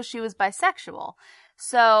also she was bisexual.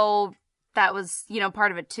 So that was,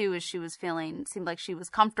 part of it too, is seemed like she was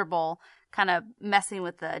comfortable kind of messing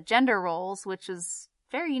with the gender roles, which is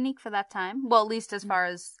very unique for that time. Well, at least as far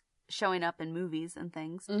as showing up in movies and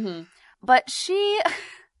things. Mm-hmm. But she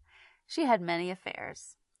had many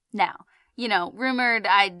affairs. Now, rumored,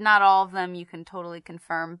 not all of them you can totally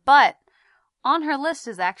confirm, but on her list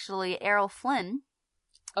is actually Errol Flynn.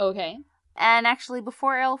 Okay. And actually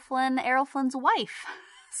before Errol Flynn's wife.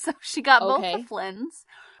 So she got both the Flynns,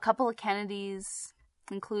 a couple of Kennedys,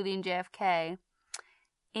 including JFK.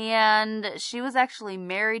 And she was actually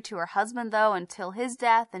married to her husband, though, until his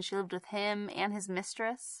death. And she lived with him and his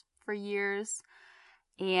mistress for years.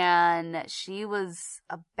 And she was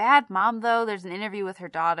a bad mom, though. There's an interview with her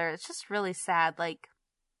daughter. It's just really sad, like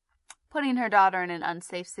putting her daughter in an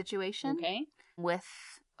unsafe situation with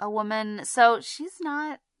a woman. So she's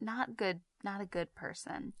not good, not a good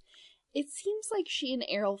person. It seems like she and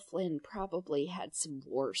Errol Flynn probably had some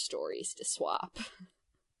war stories to swap.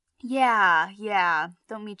 Yeah.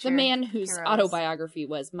 Don't meet the man whose heroes. Autobiography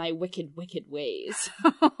was My Wicked, Wicked Ways.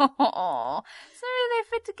 Oh, so maybe they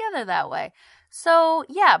fit together that way. So,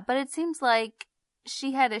 yeah, but it seems like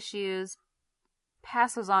she had issues,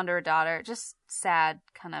 passes on to her daughter, just sad,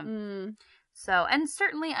 kind of. So, and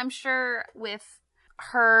certainly I'm sure with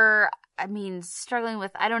her, struggling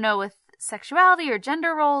with, with sexuality or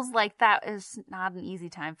gender roles, like that is not an easy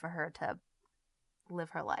time for her to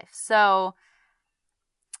live her life. So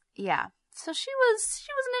yeah, so she was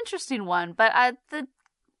an interesting one, but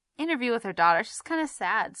interview with her daughter. It's just kind of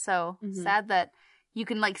sad. So sad that you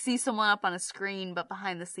can like see someone up on a screen, but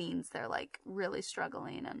behind the scenes they're like really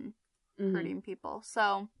struggling and hurting people.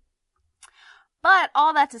 So, but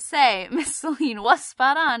all that to say, Miss Celine was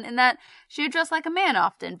spot on in that she would dress like a man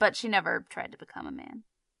often, but she never tried to become a man.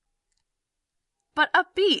 But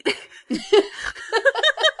upbeat.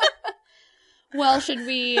 Well, should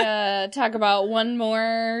we talk about one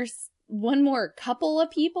more couple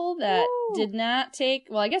of people that did not take...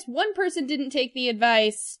 Well, I guess one person didn't take the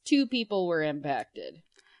advice. 2 people were impacted.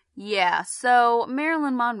 Yeah, so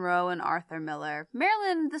Marilyn Monroe and Arthur Miller.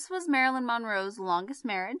 This was Marilyn Monroe's longest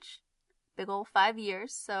marriage. Big old 5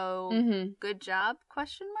 years, so good job,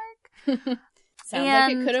 question mark? Sounds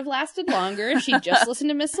like it could have lasted longer if she'd just listened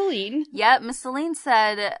to Miss Celine. Yeah, Miss Celine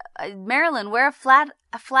said, Marilyn, wear a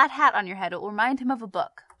flat hat on your head. It will remind him of a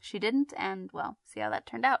book. She didn't, and, well, see how that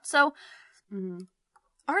turned out. So,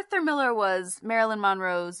 Arthur Miller was Marilyn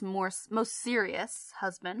Monroe's most serious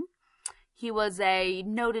husband. He was a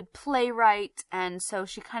noted playwright, and so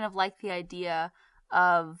she kind of liked the idea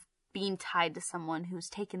of being tied to someone who's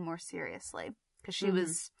taken more seriously. Because she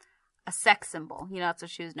was a sex symbol. You know, that's what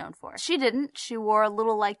she was known for. She didn't. She wore a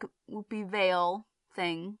little, like, whoopee veil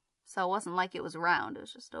thing. So it wasn't like it was round. It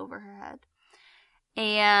was just over her head.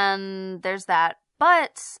 And there's that.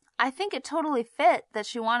 But I think it totally fit that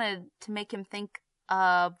she wanted to make him think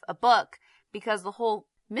of a book, because the whole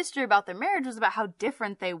mystery about their marriage was about how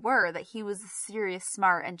different they were, that he was serious,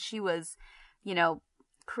 smart, and she was, you know,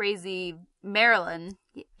 crazy Marilyn.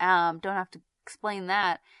 Don't have to explain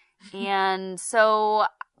that. And so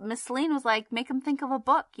Miss Celine was like, make him think of a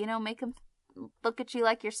book, you know, make him look at you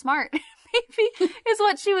like you're smart. Maybe is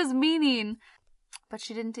what she was meaning. But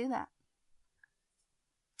she didn't do that.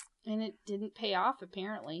 And it didn't pay off,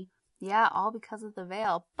 apparently. Yeah, all because of the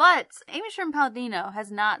veil. But Amy Sherman-Palladino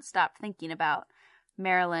has not stopped thinking about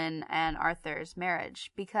Marilyn and Arthur's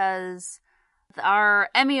marriage, because our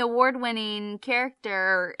Emmy Award-winning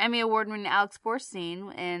character, Emmy Award-winning Alex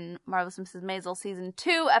Borstein in Marvelous Mrs. Maisel Season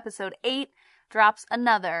 2, Episode 8, drops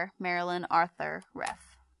another Marilyn-Arthur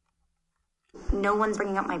riff. No one's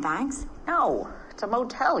bringing up my bags? No, it's a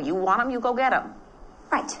motel. You want them, you go get them.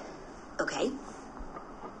 Right. Okay.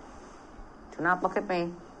 Do not look at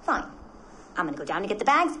me. Fine. I'm gonna go down to get the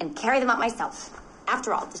bags and carry them up myself.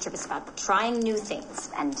 After all, this trip is about trying new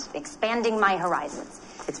things and expanding my horizons.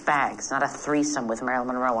 It's bags, not a threesome with Marilyn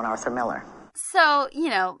Monroe and Arthur Miller. So, you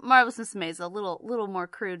know, Marvelous Mrs. Maisel, a little more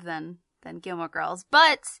crude than Gilmore Girls,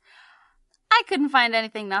 but I couldn't find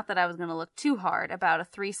anything, not that I was going to look too hard, about a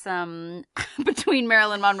threesome between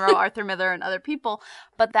Marilyn Monroe, Arthur Miller, and other people,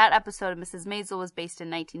 but that episode of Mrs. Maisel was based in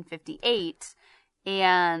 1958,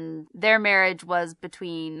 and their marriage was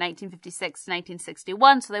between 1956 to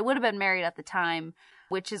 1961, so they would have been married at the time,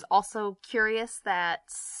 which is also curious that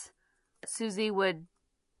Susie would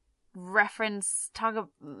mention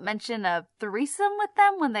a threesome with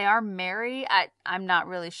them when they are married. I'm not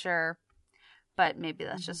really sure, but maybe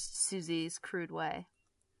that's just Susie's crude way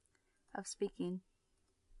of speaking.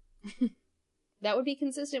 That would be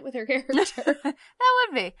consistent with her character. That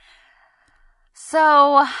would be.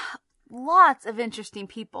 So, lots of interesting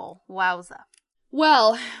people. Wowza.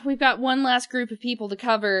 Well, we've got one last group of people to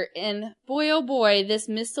cover, and boy oh boy, this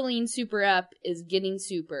Miss Celine Super Up is getting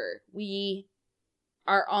super. We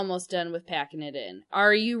are almost done with packing it in.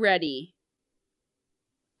 Are you ready?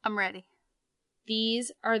 I'm ready.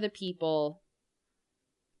 These are the people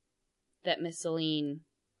that Miss Celine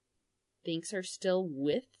thinks are still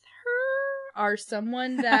with her, are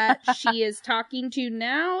someone that she is talking to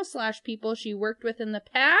now, / people she worked with in the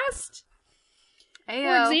past.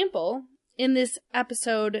 Ayo. For example, in this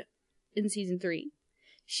episode in season 3,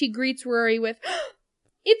 she greets Rory with,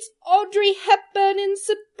 "It's Audrey Hepburn and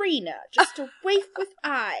Sabrina, just a waif with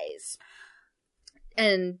eyes,"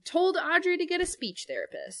 and told Audrey to get a speech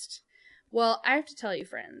therapist. Well, I have to tell you,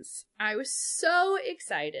 friends, I was so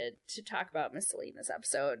excited to talk about Miss Celine this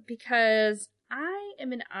episode because I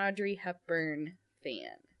am an Audrey Hepburn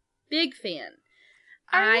fan. Big fan.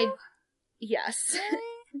 Are you? Yes.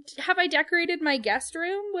 Have I decorated my guest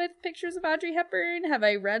room with pictures of Audrey Hepburn? Have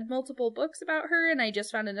I read multiple books about her? And I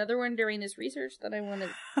just found another one during this research that I want to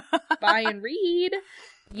buy and read.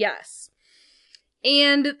 Yes.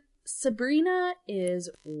 And Sabrina is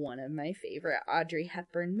one of my favorite Audrey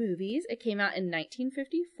Hepburn movies. It came out in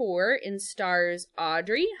 1954 and stars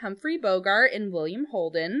Audrey, Humphrey Bogart, and William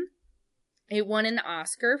Holden. It won an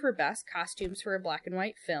Oscar for Best Costumes for a Black and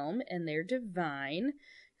White Film, and they're divine.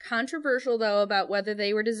 Controversial, though, about whether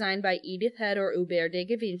they were designed by Edith Head or Hubert de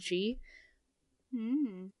Givenchy.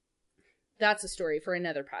 That's a story for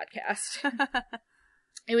another podcast.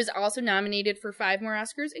 It was also nominated for 5 more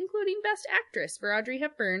Oscars, including Best Actress for Audrey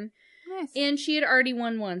Hepburn. Nice. And she had already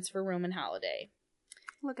won once for Roman Holiday.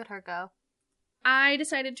 Look at her go. I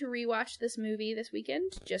decided to rewatch this movie this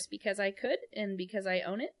weekend just because I could and because I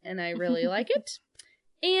own it and I really like it.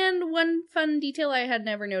 And one fun detail I had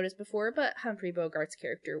never noticed before, but Humphrey Bogart's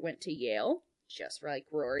character went to Yale, just like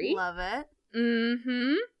Rory. Love it.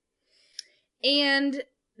 Mm-hmm. And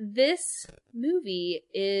this movie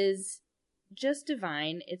is just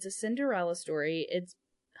divine. It's a Cinderella story. It's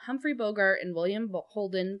Humphrey Bogart and William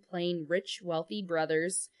Holden playing rich, wealthy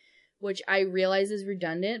brothers, which I realize is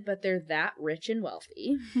redundant, but they're that rich and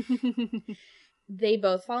wealthy. They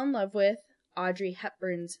both fall in love with Audrey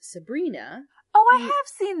Hepburn's Sabrina. Oh, I have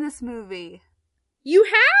seen this movie. You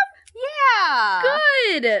have? Yeah.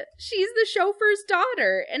 Good. She's the chauffeur's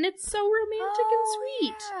daughter, and it's so romantic and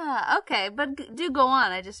sweet. Yeah. Okay, but do go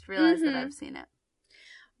on. I just realized that I've seen it.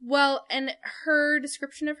 Well, and her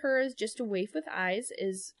description of her as just a waif with eyes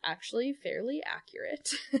is actually fairly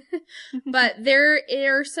accurate. But there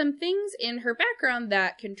are some things in her background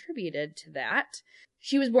that contributed to that.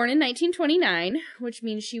 She was born in 1929, which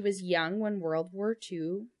means she was young when World War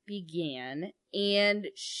II began, and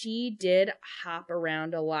she did hop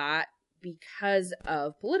around a lot because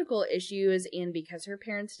of political issues and because her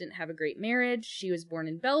parents didn't have a great marriage. She was born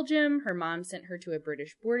in Belgium. Her mom sent her to a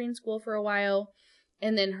British boarding school for a while.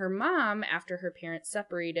 And then her mom, after her parents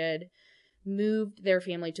separated, moved their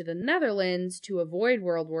family to the Netherlands to avoid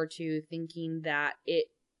World War II, thinking that it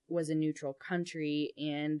was a neutral country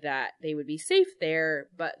and that they would be safe there.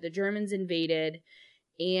 But the Germans invaded,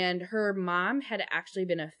 and her mom had actually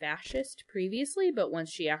been a fascist previously, but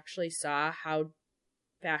once she actually saw how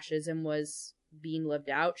fascism was being lived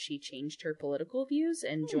out, she changed her political views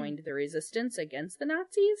and joined the resistance against the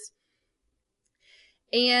Nazis.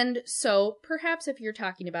 And so, perhaps if you're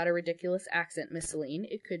talking about a ridiculous accent, Miss Celine,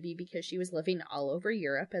 it could be because she was living all over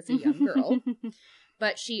Europe as a young girl.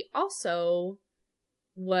 But she also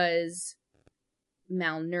was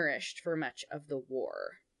malnourished for much of the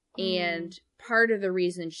war. And part of the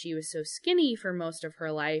reason she was so skinny for most of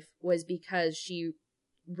her life was because she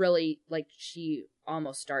really, she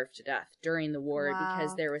almost starved to death during the war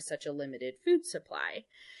because there was such a limited food supply.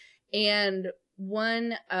 And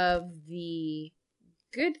one of the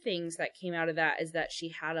good things that came out of that is that she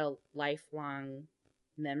had a lifelong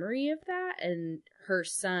memory of that. And her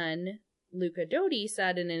son, Luca Doty,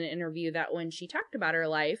 said in an interview that when she talked about her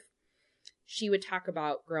life, she would talk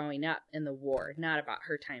about growing up in the war, not about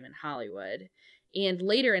her time in Hollywood. And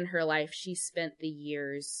later in her life, she spent the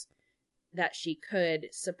years that she could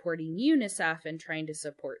supporting UNICEF and trying to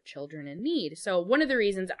support children in need. So one of the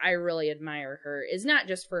reasons I really admire her is not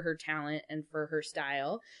just for her talent and for her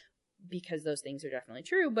style, because those things are definitely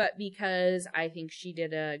true, but because I think she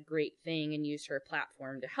did a great thing and used her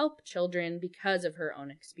platform to help children because of her own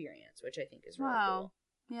experience, which I think is really cool.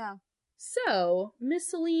 Yeah. So, Miss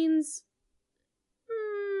Celine's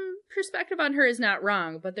perspective on her is not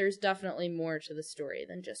wrong, but there's definitely more to the story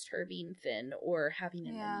than just her being thin or having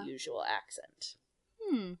an unusual accent.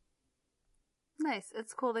 Nice.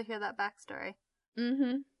 It's cool to hear that backstory.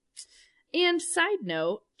 And side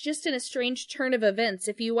note, just in a strange turn of events,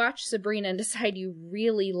 if you watch Sabrina and decide you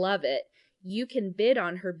really love it, you can bid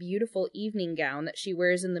on her beautiful evening gown that she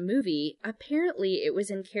wears in the movie. Apparently, it was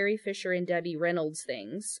in Carrie Fisher and Debbie Reynolds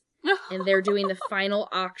things. And they're doing the final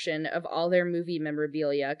auction of all their movie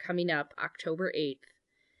memorabilia coming up October 8th.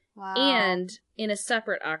 Wow. And in a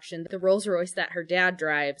separate auction, the Rolls Royce that her dad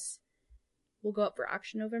drives will go up for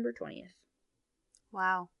auction November 20th.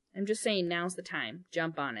 Wow. I'm just saying, now's the time.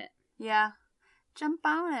 Jump on it. Yeah. Jump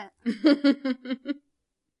on it.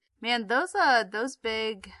 Man, those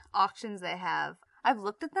big auctions they have, I've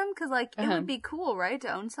looked at them because, it would be cool, right,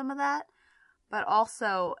 to own some of that? But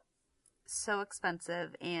also so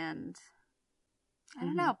expensive, and I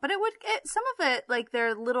don't know. But some of it, there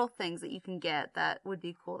are little things that you can get that would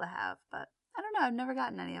be cool to have. But I don't know. I've never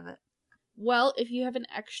gotten any of it. Well, if you have an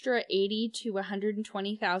extra $80,000 to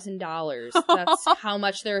 $120,000, that's how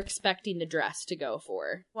much they're expecting the dress to go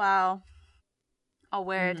for. Wow. I'll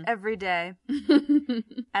wear it every day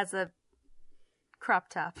as a crop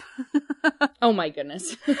top. Oh my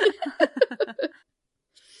goodness.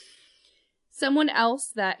 Someone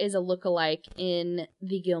else that is a lookalike in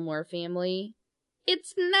the Gilmore family,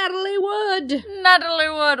 it's Natalie Wood. Natalie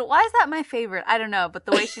Wood. Why is that my favorite? I don't know, but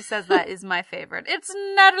the way she says that is my favorite. It's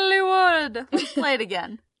Natalie Wood. Let's play it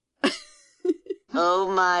again.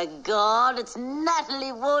 Oh my God, it's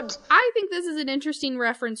Natalie Wood. I think this is an interesting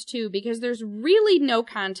reference too, because there's really no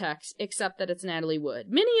context except that it's Natalie Wood.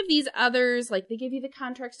 Many of these others, like they give you the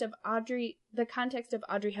context of Audrey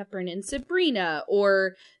Hepburn in Sabrina,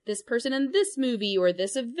 or this person in this movie, or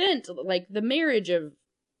this event, like the marriage of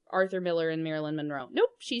Arthur Miller and Marilyn Monroe. Nope,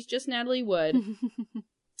 she's just Natalie Wood.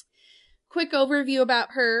 Quick overview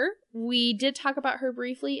about her. We did talk about her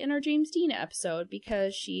briefly in our James Dean episode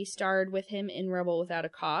because she starred with him in Rebel Without a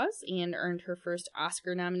Cause and earned her first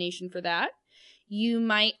Oscar nomination for that. You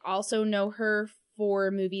might also know her for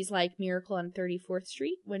movies like Miracle on 34th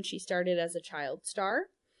Street when she started as a child star.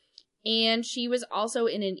 And she was also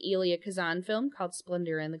in an Elia Kazan film called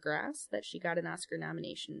Splendor in the Grass that she got an Oscar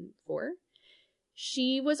nomination for.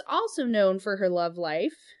 She was also known for her love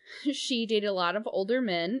life. She dated a lot of older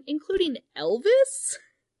men, including Elvis.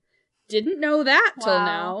 Didn't know that till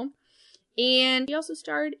now. And she also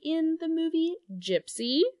starred in the movie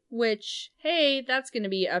Gypsy, which, hey, that's going to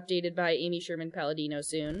be updated by Amy Sherman Palladino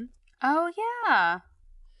soon. Oh, yeah.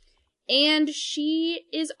 And she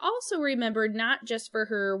is also remembered not just for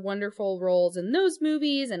her wonderful roles in those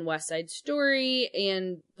movies and West Side Story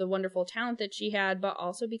and the wonderful talent that she had, but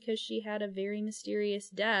also because she had a very mysterious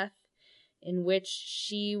death in which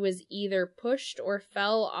she was either pushed or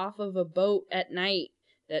fell off of a boat at night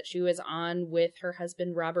that she was on with her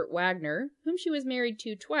husband Robert Wagner, whom she was married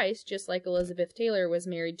to twice, just like Elizabeth Taylor was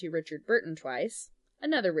married to Richard Burton twice.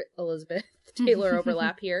 Another Elizabeth Taylor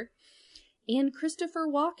overlap here. And Christopher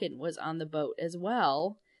Walken was on the boat as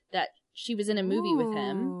well, that she was in a movie with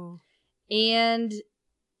him. And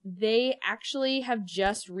they actually have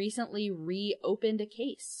just recently reopened a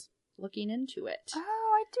case looking into it. Oh,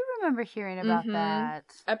 I do remember hearing about that.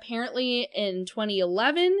 Apparently in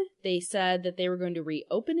 2011, they said that they were going to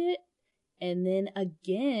reopen it. And then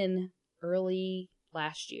again, early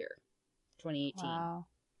last year, 2018. Wow.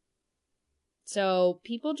 So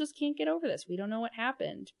people just can't get over this. We don't know what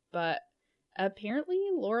happened, but apparently,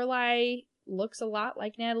 Lorelai looks a lot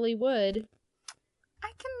like Natalie Wood. I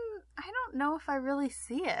don't know if I really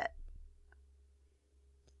see it.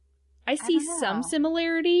 I see some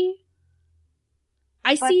similarity.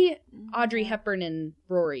 I see Audrey Hepburn and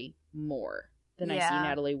Rory more than I see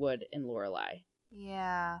Natalie Wood and Lorelai.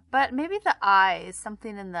 Yeah, but maybe the eyes,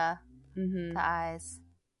 something in the eyes.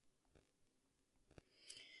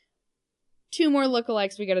 Two more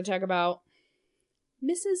lookalikes we got to talk about.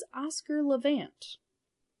 Mrs. Oscar Levant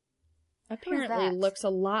apparently looks a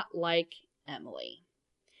lot like Emily.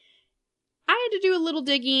 I had to do a little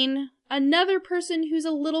digging. Another person who's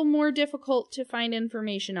a little more difficult to find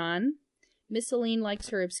information on. Miss Celine likes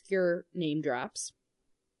her obscure name drops.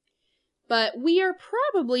 But we are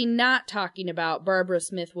probably not talking about Barbara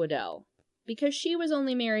Smith Waddell, because she was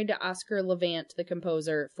only married to Oscar Levant, the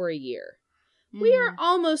composer, for a year. We are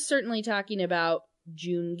almost certainly talking about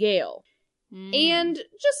June Gale. And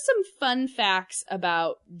just some fun facts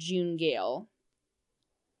about June Gale.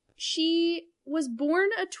 She was born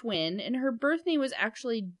a twin, and her birth name was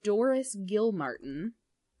actually Doris Gilmartin.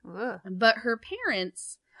 Ugh. But her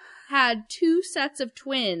parents had two sets of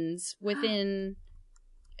twins within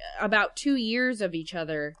about 2 years of each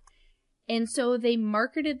other. And so they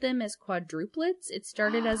marketed them as quadruplets. It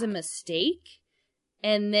started as a mistake.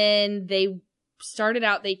 And then they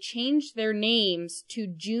changed their names to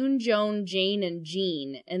June, Joan, Jane, and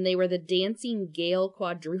Jean, and they were the Dancing Gale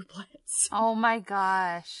quadruplets. Oh my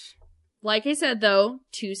gosh. Like I said, though,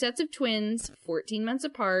 2 sets of twins, 14 months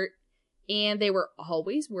apart, and they were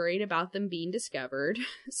always worried about them being discovered,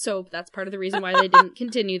 so that's part of the reason why they didn't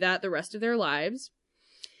continue that the rest of their lives.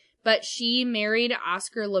 But she married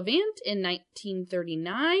Oscar Levant in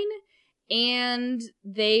 1939, and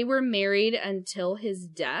they were married until his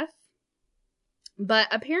death. But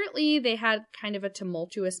apparently they had kind of a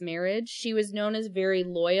tumultuous marriage. She was known as very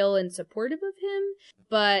loyal and supportive of him,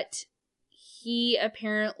 but he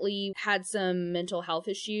apparently had some mental health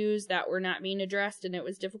issues that were not being addressed, and it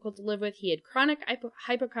was difficult to live with. He had chronic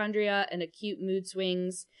hypochondria and acute mood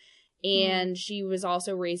swings, and she was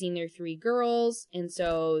also raising their 3 girls, and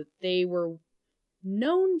so they were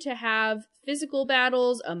known to have physical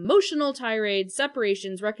battles, emotional tirades,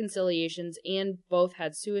 separations, reconciliations, and both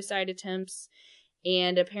had suicide attempts.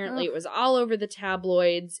 And apparently it was all over the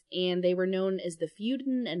tabloids, and they were known as the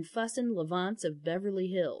Feudin' and Fussin' Levants of Beverly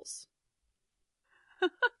Hills.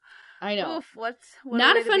 I know. Oof, what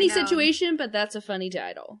not a funny situation, but that's a funny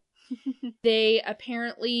title. They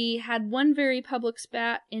apparently had one very public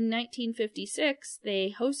spat in 1956.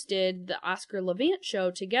 They hosted the Oscar Levant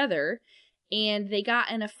show together, and they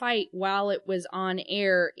got in a fight while it was on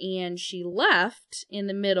air, and she left in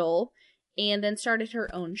the middle. and then started her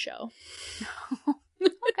own show.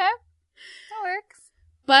 Okay. That works.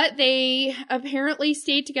 But they apparently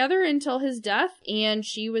stayed together until his death, and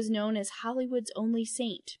she was known as Hollywood's only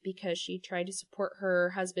saint because she tried to support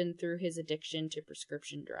her husband through his addiction to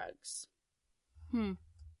prescription drugs.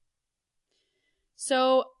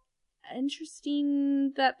 So,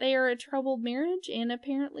 interesting that they are a troubled marriage, and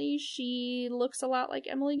apparently she looks a lot like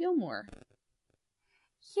Emily Gilmore.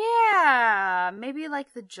 Yeah, maybe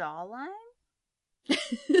like the jawline?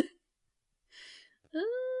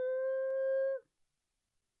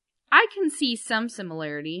 I can see some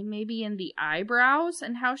similarity, maybe in the eyebrows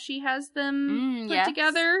and how she has them put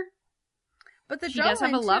together. But the she does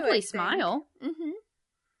have a lovely smile. Mm-hmm.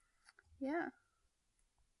 Yeah.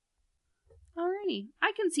 Alrighty.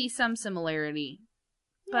 I can see some similarity.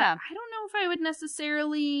 But Yeah. I don't know if I would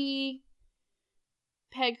necessarily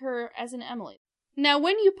peg her as an Emily. Now,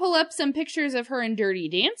 when you pull up some pictures of her in Dirty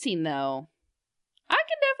Dancing, though, I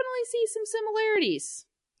can definitely see some similarities.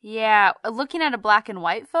 Yeah, looking at a black and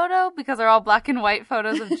white photo, because they're all black and white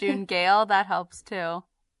photos of June Gale, that helps too.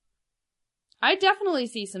 I definitely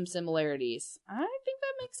see some similarities. I think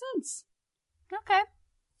that makes sense. Okay.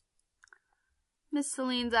 Miss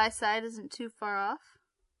Celine's eyesight isn't too far off.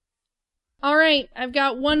 Alright, I've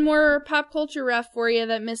got one more pop culture ref for you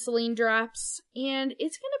that Miss Celine drops, and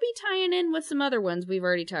it's going to be tying in with some other ones we've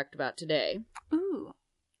already talked about today. Ooh.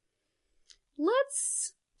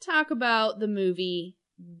 Let's talk about the movie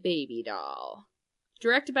Baby Doll,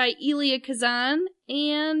 directed by Elia Kazan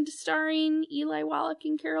and starring Eli Wallach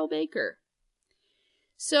and Carol Baker.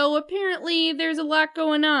 So apparently there's a lot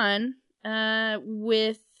going on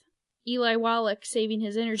with Eli Wallach saving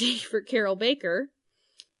his energy for Carol Baker,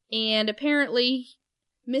 and apparently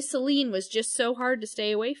Miss Celine was just so hard to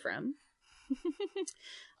stay away from.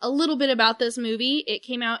 A little bit about this movie. It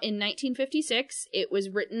came out in 1956. It was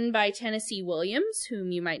written by Tennessee Williams,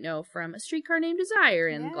 whom you might know from A Streetcar Named Desire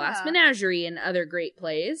and Glass Menagerie and other great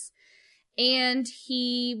plays. And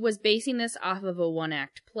he was basing this off of a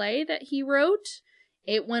one-act play that he wrote.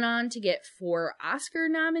 It went on to get 4 Oscar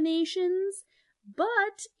nominations,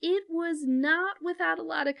 but it was not without a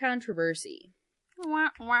lot of controversy. Wah,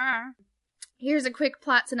 wah. Here's a quick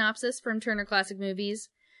plot synopsis from Turner Classic Movies.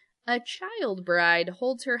 A child bride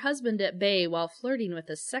holds her husband at bay while flirting with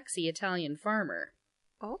a sexy Italian farmer.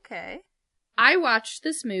 Okay. I watched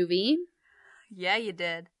this movie. Yeah, you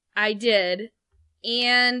did. I did.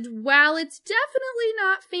 And while it's definitely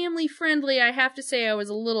not family friendly, I have to say I was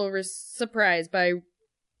a little surprised by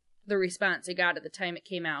the response it got at the time it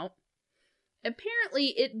came out.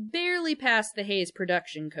 Apparently, it barely passed the Hays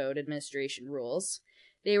Production Code Administration rules.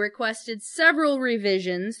 They requested several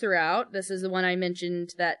revisions throughout. This is the one I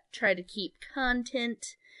mentioned that tried to keep content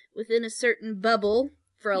within a certain bubble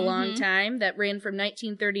for a long time that ran from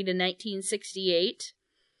 1930 to 1968.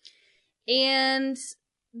 And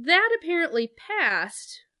that apparently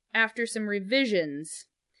passed after some revisions,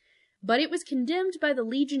 but it was condemned by the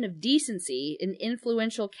Legion of Decency, an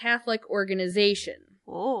influential Catholic organization.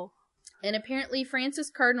 Oh. And apparently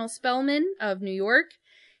Francis Cardinal Spellman of New York,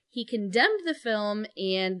 he condemned the film,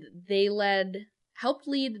 and they helped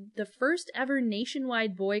lead the first ever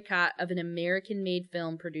nationwide boycott of an American-made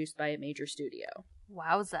film produced by a major studio.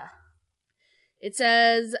 Wowza. It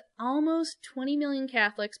says almost 20 million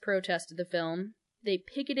Catholics protested the film. They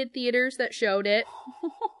picketed theaters that showed it.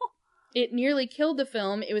 It nearly killed the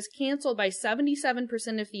film. It was canceled by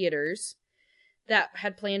 77% of theaters that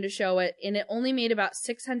had planned to show it, and it only made about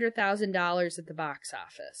 $600,000 at the box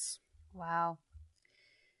office. Wow.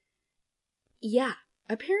 Yeah,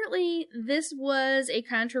 apparently this was a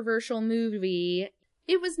controversial movie.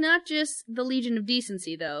 It was not just the Legion of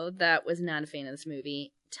Decency, though, that was not a fan of this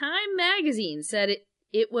movie. Time magazine said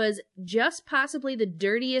it was just possibly the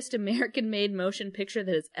dirtiest American-made motion picture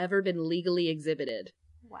that has ever been legally exhibited.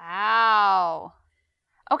 Wow.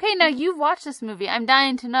 Okay, now you've watched this movie. I'm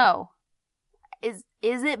dying to know. Is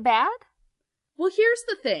it bad? Well, here's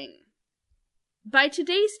the thing. By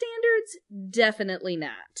today's standards, definitely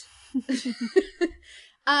not.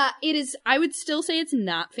 It is, I would still say it's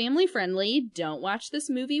not family friendly. Don't watch this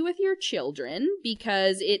movie with your children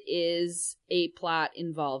because it is a plot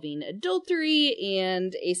involving adultery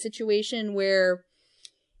and a situation where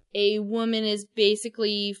a woman is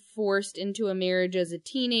basically forced into a marriage as a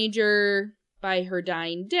teenager by her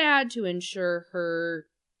dying dad to ensure her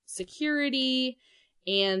security.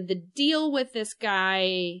 And the deal with this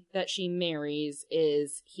guy that she marries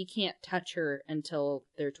is he can't touch her until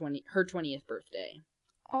her 20th birthday.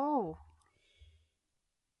 Oh.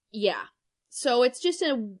 Yeah. So it's just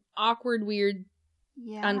an awkward, weird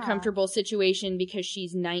uncomfortable situation because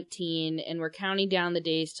she's 19 and we're counting down the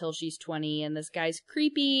days till she's 20, and this guy's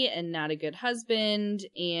creepy and not a good husband,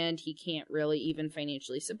 and he can't really even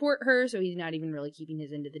financially support her, so he's not even really keeping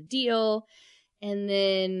his end of the deal. And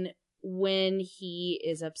then when he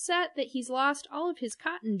is upset that he's lost all of his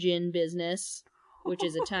cotton gin business, which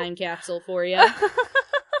is a time capsule for you,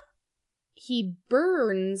 he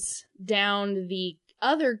burns down the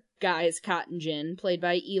other guy's cotton gin, played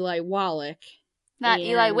by Eli Wallach. Not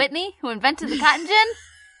Eli Whitney, who invented the cotton gin?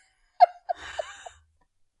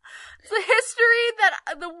 It's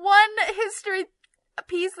the one history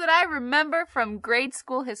piece that I remember from grade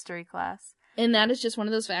school history class. And that is just one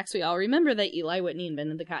of those facts we all remember, that Eli Whitney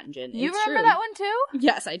invented the cotton gin. You remember that one too?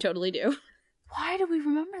 Yes, I totally do. Why do we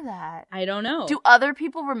remember that? I don't know. Do other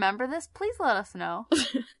people remember this? Please let us know.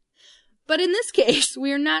 But in this case,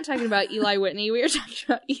 we are not talking about Eli Whitney. We are talking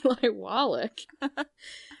about Eli Wallach,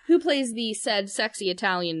 who plays the said sexy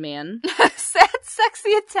Italian man. Said sexy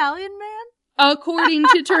Italian man? According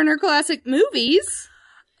to Turner Classic Movies.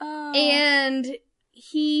 And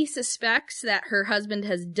he suspects that her husband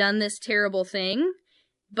has done this terrible thing,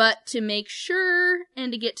 but to make sure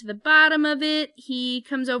and to get to the bottom of it, he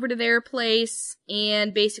comes over to their place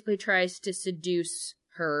and basically tries to seduce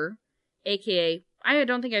her, aka, I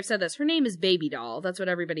don't think I've said this, her name is Baby Doll. That's what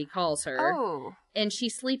everybody calls her. Oh. And she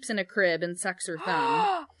sleeps in a crib and sucks her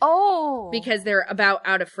thumb. Oh. Because they're about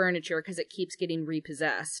out of furniture because it keeps getting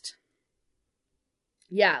repossessed.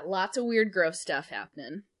 Yeah, lots of weird, gross stuff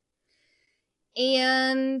happening.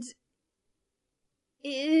 And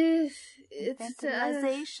it's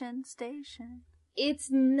Infantilization station. It's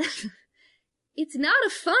not a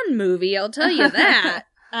fun movie, I'll tell you that.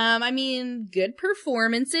 I mean, good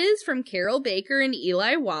performances from Carol Baker and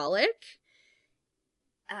Eli Wallach.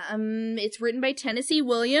 It's written by Tennessee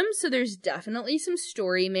Williams, so there's definitely some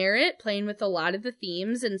story merit, playing with a lot of the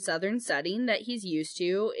themes and Southern setting that he's used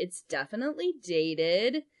to. It's definitely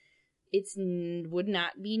dated. Would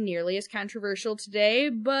not be nearly as controversial today,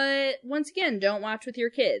 but once again, don't watch with your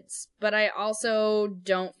kids. But I also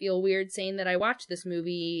don't feel weird saying that I watched this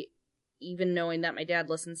movie even knowing that my dad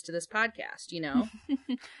listens to this podcast, you know?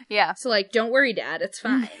 Yeah. So, like, don't worry, Dad, it's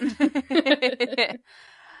fine.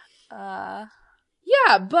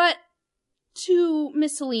 Yeah, but to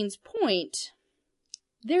Miss Celine's point,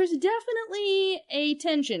 there's definitely a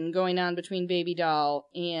tension going on between Baby Doll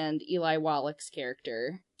and Eli Wallach's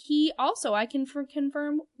character. He also, I can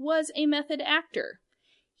confirm, was a method actor.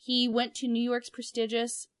 He went to New York's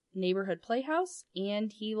prestigious Neighborhood Playhouse,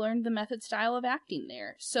 and he learned the method style of acting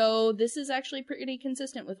there. So this is actually pretty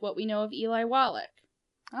consistent with what we know of Eli Wallach.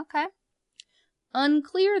 Okay.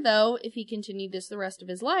 Unclear, though, if he continued this the rest of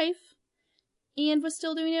his life, and was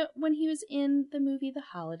still doing it when he was in the movie The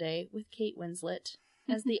Holiday with Kate Winslet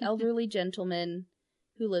as the elderly gentleman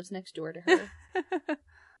who lives next door to her.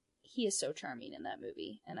 He is so charming in that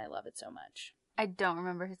movie, and I love it so much. I don't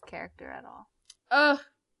remember his character at all. Ugh.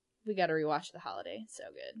 We gotta rewatch The Holiday. So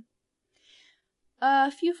good.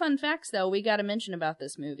 A few fun facts, though, we gotta mention about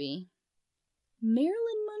this movie. Marilyn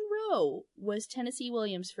Monroe was Tennessee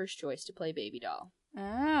Williams' first choice to play Baby Doll.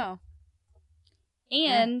 Oh.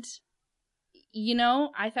 And, you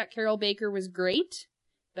know, I thought Carol Baker was great,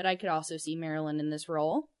 but I could also see Marilyn in this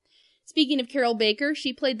role. Speaking of Carol Baker,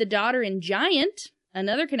 she played the daughter in Giant,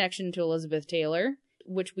 another connection to Elizabeth Taylor,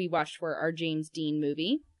 which we watched for our James Dean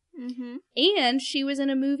movie. Mm-hmm. And she was in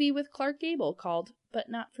a movie with Clark Gable called But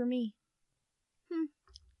Not For Me.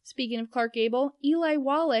 Speaking of Clark Gable, Eli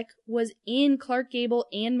Wallach was in Clark Gable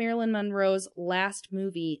and Marilyn Monroe's last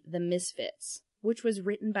movie, The Misfits, which was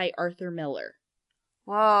written by Arthur Miller.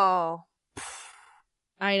 Whoa.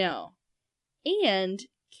 I know. And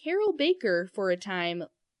Carol Baker, for a time,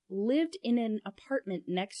 lived in an apartment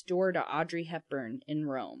next door to Audrey Hepburn in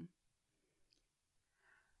Rome.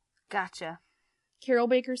 Gotcha. Carol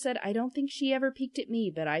Baker said, I don't think she ever peeked at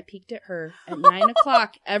me, but I peeked at her. At 9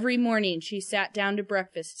 o'clock every morning, she sat down to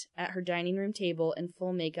breakfast at her dining room table in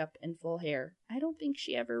full makeup and full hair. I don't think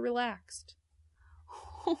she ever relaxed.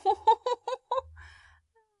 But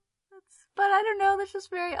I don't know, that's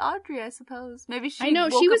just very Audrey, I suppose. Maybe she I know,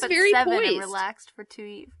 woke she was up very at 7 poised. and relaxed for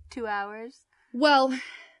 2 hours. Well,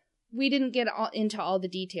 we didn't get into all the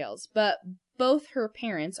details, but both her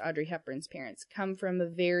parents, Audrey Hepburn's parents, come from a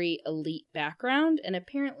very elite background, and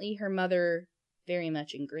apparently her mother very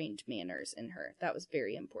much ingrained manners in her. That was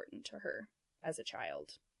very important to her as a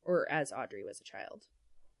child, or as Audrey was a child.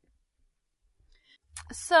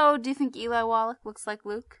 So, do you think Eli Wallach looks like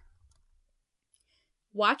Luke?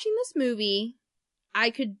 Watching this movie,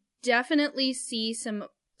 I could definitely see some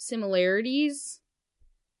similarities.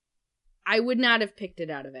 I would not have picked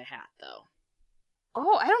it out of a hat, though.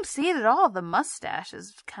 Oh, I don't see it at all. The mustache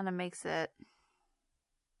kind of makes it...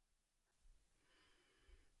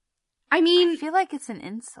 I mean... I feel like it's an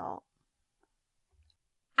insult.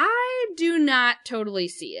 I do not totally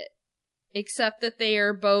see it. Except that they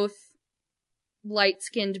are both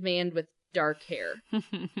light-skinned man with dark hair.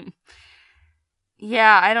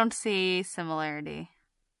 Yeah, I don't see similarity.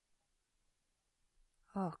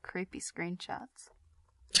 Oh, creepy screenshots.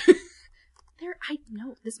 I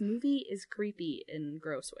know, this movie is creepy in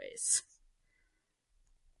gross ways.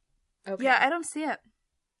 Okay. Yeah, I don't see it.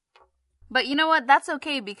 But you know what? That's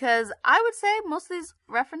okay, because I would say most of these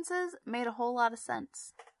references made a whole lot of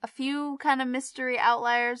sense. A few kind of mystery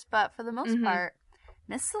outliers, but for the most part,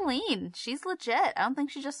 Miss Celine, she's legit. I don't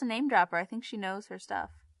think she's just a name dropper. I think she knows her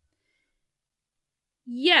stuff.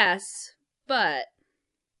 Yes, but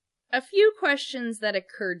a few questions that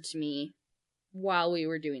occurred to me while we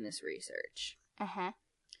were doing this research.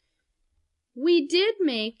 We did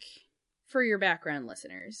make, for your background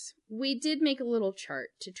listeners, we did make a little chart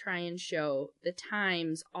to try and show the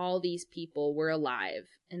times all these people were alive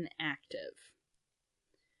and active.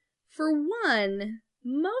 For one,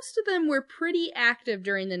 most of them were pretty active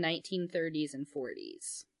during the 1930s and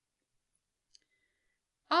 40s.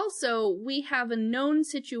 Also, we have a known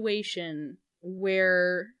situation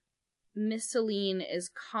where Miss Celine is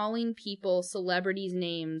calling people celebrities'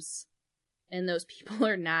 names, and those people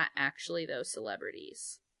are not actually those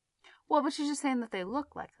celebrities. Well, but she's just saying that they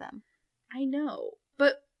look like them. I know,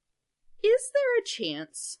 but is there a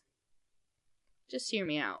chance, just hear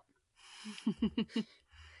me out,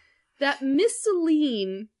 that Miss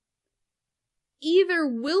Celine either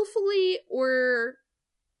willfully or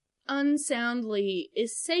unsoundly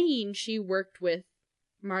is saying she worked with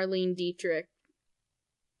Marlene Dietrich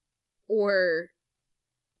or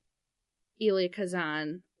Elia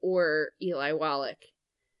Kazan or Eli Wallach,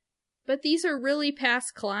 but these are really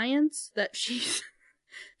past clients that she's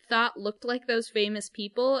thought looked like those famous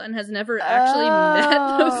people and has never actually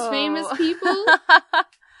met those famous people?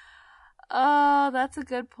 Oh, that's a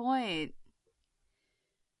good point.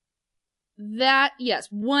 That, yes,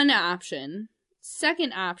 one option.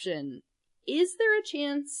 Second option, is there a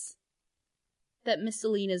chance that Miss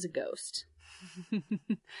Celine is a ghost?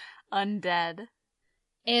 Undead.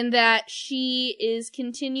 And that she is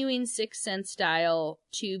continuing Sixth Sense style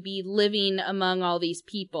to be living among all these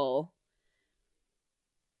people.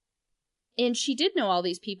 And she did know all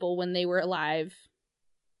these people when they were alive.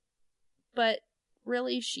 But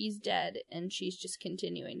really, she's dead, and she's just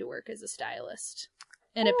continuing to work as a stylist.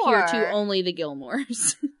 And appear to only the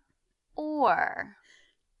Gilmores. Or.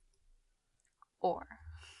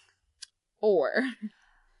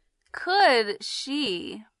 Could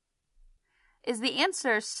she... Is the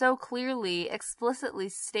answer so clearly, explicitly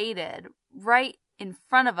stated, right in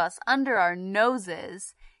front of us, under our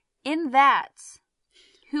noses, in that,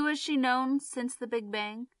 who has she known since the Big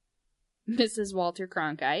Bang? Mrs. Walter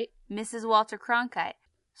Cronkite. Mrs. Walter Cronkite.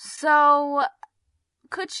 So,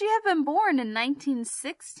 could she have been born in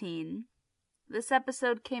 1916? This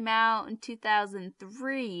episode came out in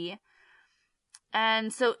 2003.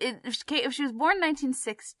 And so if she was born in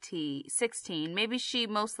 1916, maybe she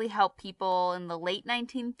mostly helped people in the late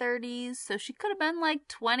 1930s. So she could have been like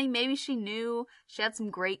 20. Maybe she knew she had some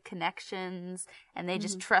great connections and they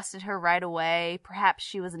just trusted her right away. Perhaps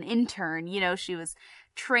she was an intern. You know, she was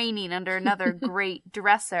training under another great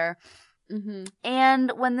dresser. Mm-hmm.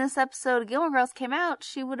 And when this episode of Gilmore Girls came out,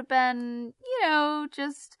 she would have been, you know,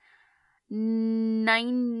 just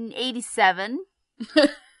 87.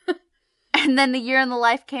 And then The Year in the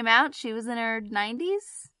Life came out. She was in her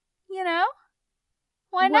 90s, you know?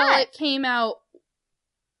 Why not? Well, it came out...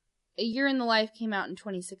 A Year in the Life came out in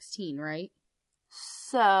 2016, right?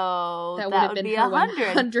 So that would have been be her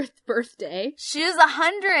 100th 100th birthday. She is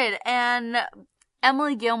 100, and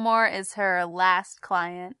Emily Gilmore is her last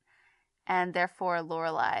client, and therefore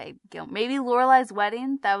Lorelai Gilmore. Maybe Lorelai's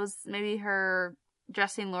wedding. That was maybe her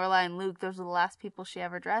dressing Lorelai and Luke. Those are the last people she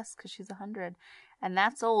ever dressed because she's 100, and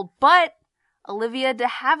that's old. But Olivia de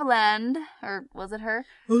Havilland, or was it her?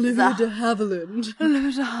 Olivia de Havilland.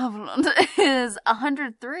 Olivia de Havilland is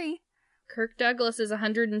 103. Kirk Douglas is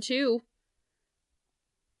 102.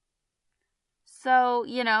 So,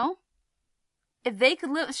 you know, if they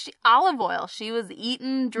could live... olive oil. She was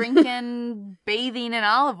eating, drinking, bathing in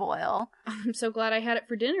olive oil. I'm so glad I had it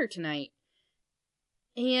for dinner tonight.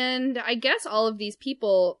 And I guess all of these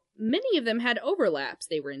people... Many of them had overlaps.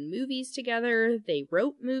 They were in movies together. They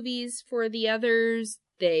wrote movies for the others.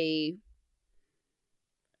 Maybe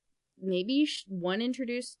one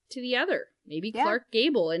introduced to the other. Maybe Clark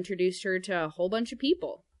Gable introduced her to a whole bunch of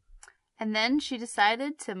people. And then she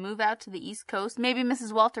decided to move out to the East Coast. Maybe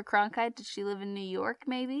Mrs. Walter Cronkite, did she live in New York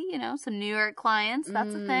maybe? You know, some New York clients,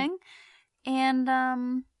 that's a thing. And, I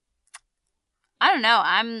don't know.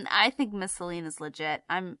 I think Miss Celine is legit.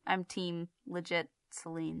 I'm team legit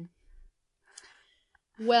Celine.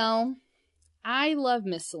 Well, I love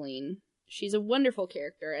Miss Celine. She's a wonderful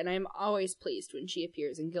character, and I'm always pleased when she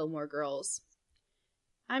appears in Gilmore Girls.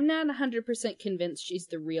 I'm not 100% convinced she's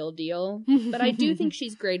the real deal, but I do think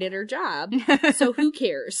she's great at her job, so who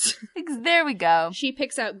cares? There we go. She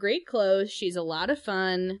picks out great clothes, she's a lot of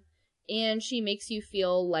fun, and she makes you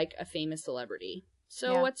feel like a famous celebrity.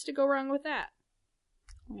 So what's to go wrong with that?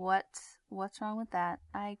 What's wrong with that?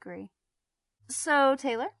 I agree. So,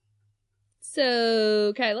 Taylor?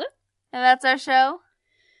 So, Kyla? And that's our show?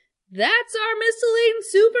 That's our Miss Celine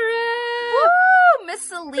Super App! Woo! Miss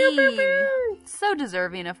Celine! So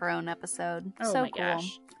deserving of her own episode. Oh so my cool.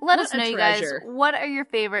 gosh. Let What us know, a you guys, treasure. what are your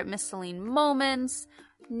favorite Miss Celine moments,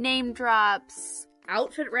 name drops,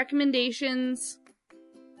 Outfit recommendations,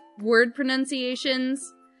 word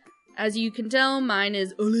pronunciations. As you can tell, mine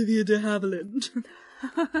is Olivia de Havilland.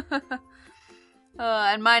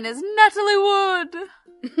 and mine is Natalie Wood.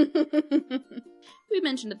 We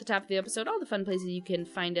mentioned at the top of the episode all the fun places you can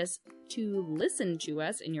find us to listen to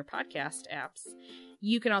us in your podcast apps.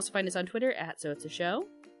 You can also find us on Twitter at So It's a Show.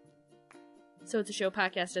 So It's a Show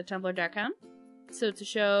podcast at tumblr.com. So It's a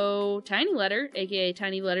Show Tiny Letter, aka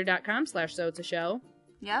tinyletter.com/So It's a Show.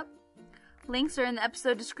 Yep. Links are in the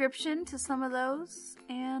episode description to some of those.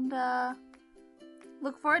 And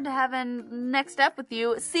look forward to having next up with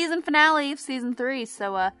you season finale of season 3.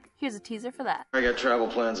 So here's a teaser for that. I got travel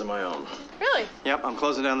plans of my own. Really? Yep, I'm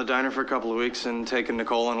closing down the diner for a couple of weeks and taking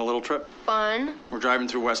Nicole on a little trip. Fun. We're driving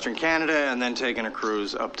through Western Canada and then taking a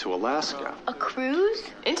cruise up to Alaska. A cruise?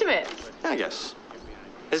 Intimate. I guess.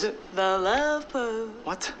 Is it? The love pose.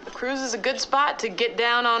 What? The cruise is a good spot to get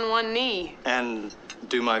down on one knee. And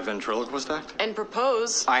do my ventriloquist act? And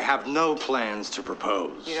propose. I have no plans to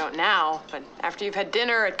propose. You don't now, but after you've had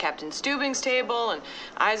dinner at Captain Steubing's table and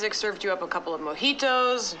Isaac served you up a couple of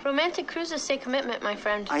mojitos. Romantic cruises say commitment, my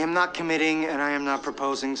friend. I am not committing and I am not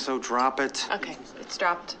proposing, so drop it. Okay, it's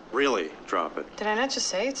dropped. Really, drop it. Did I not just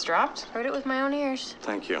say it's dropped? Heard it with my own ears.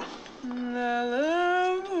 Thank you.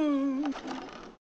 The love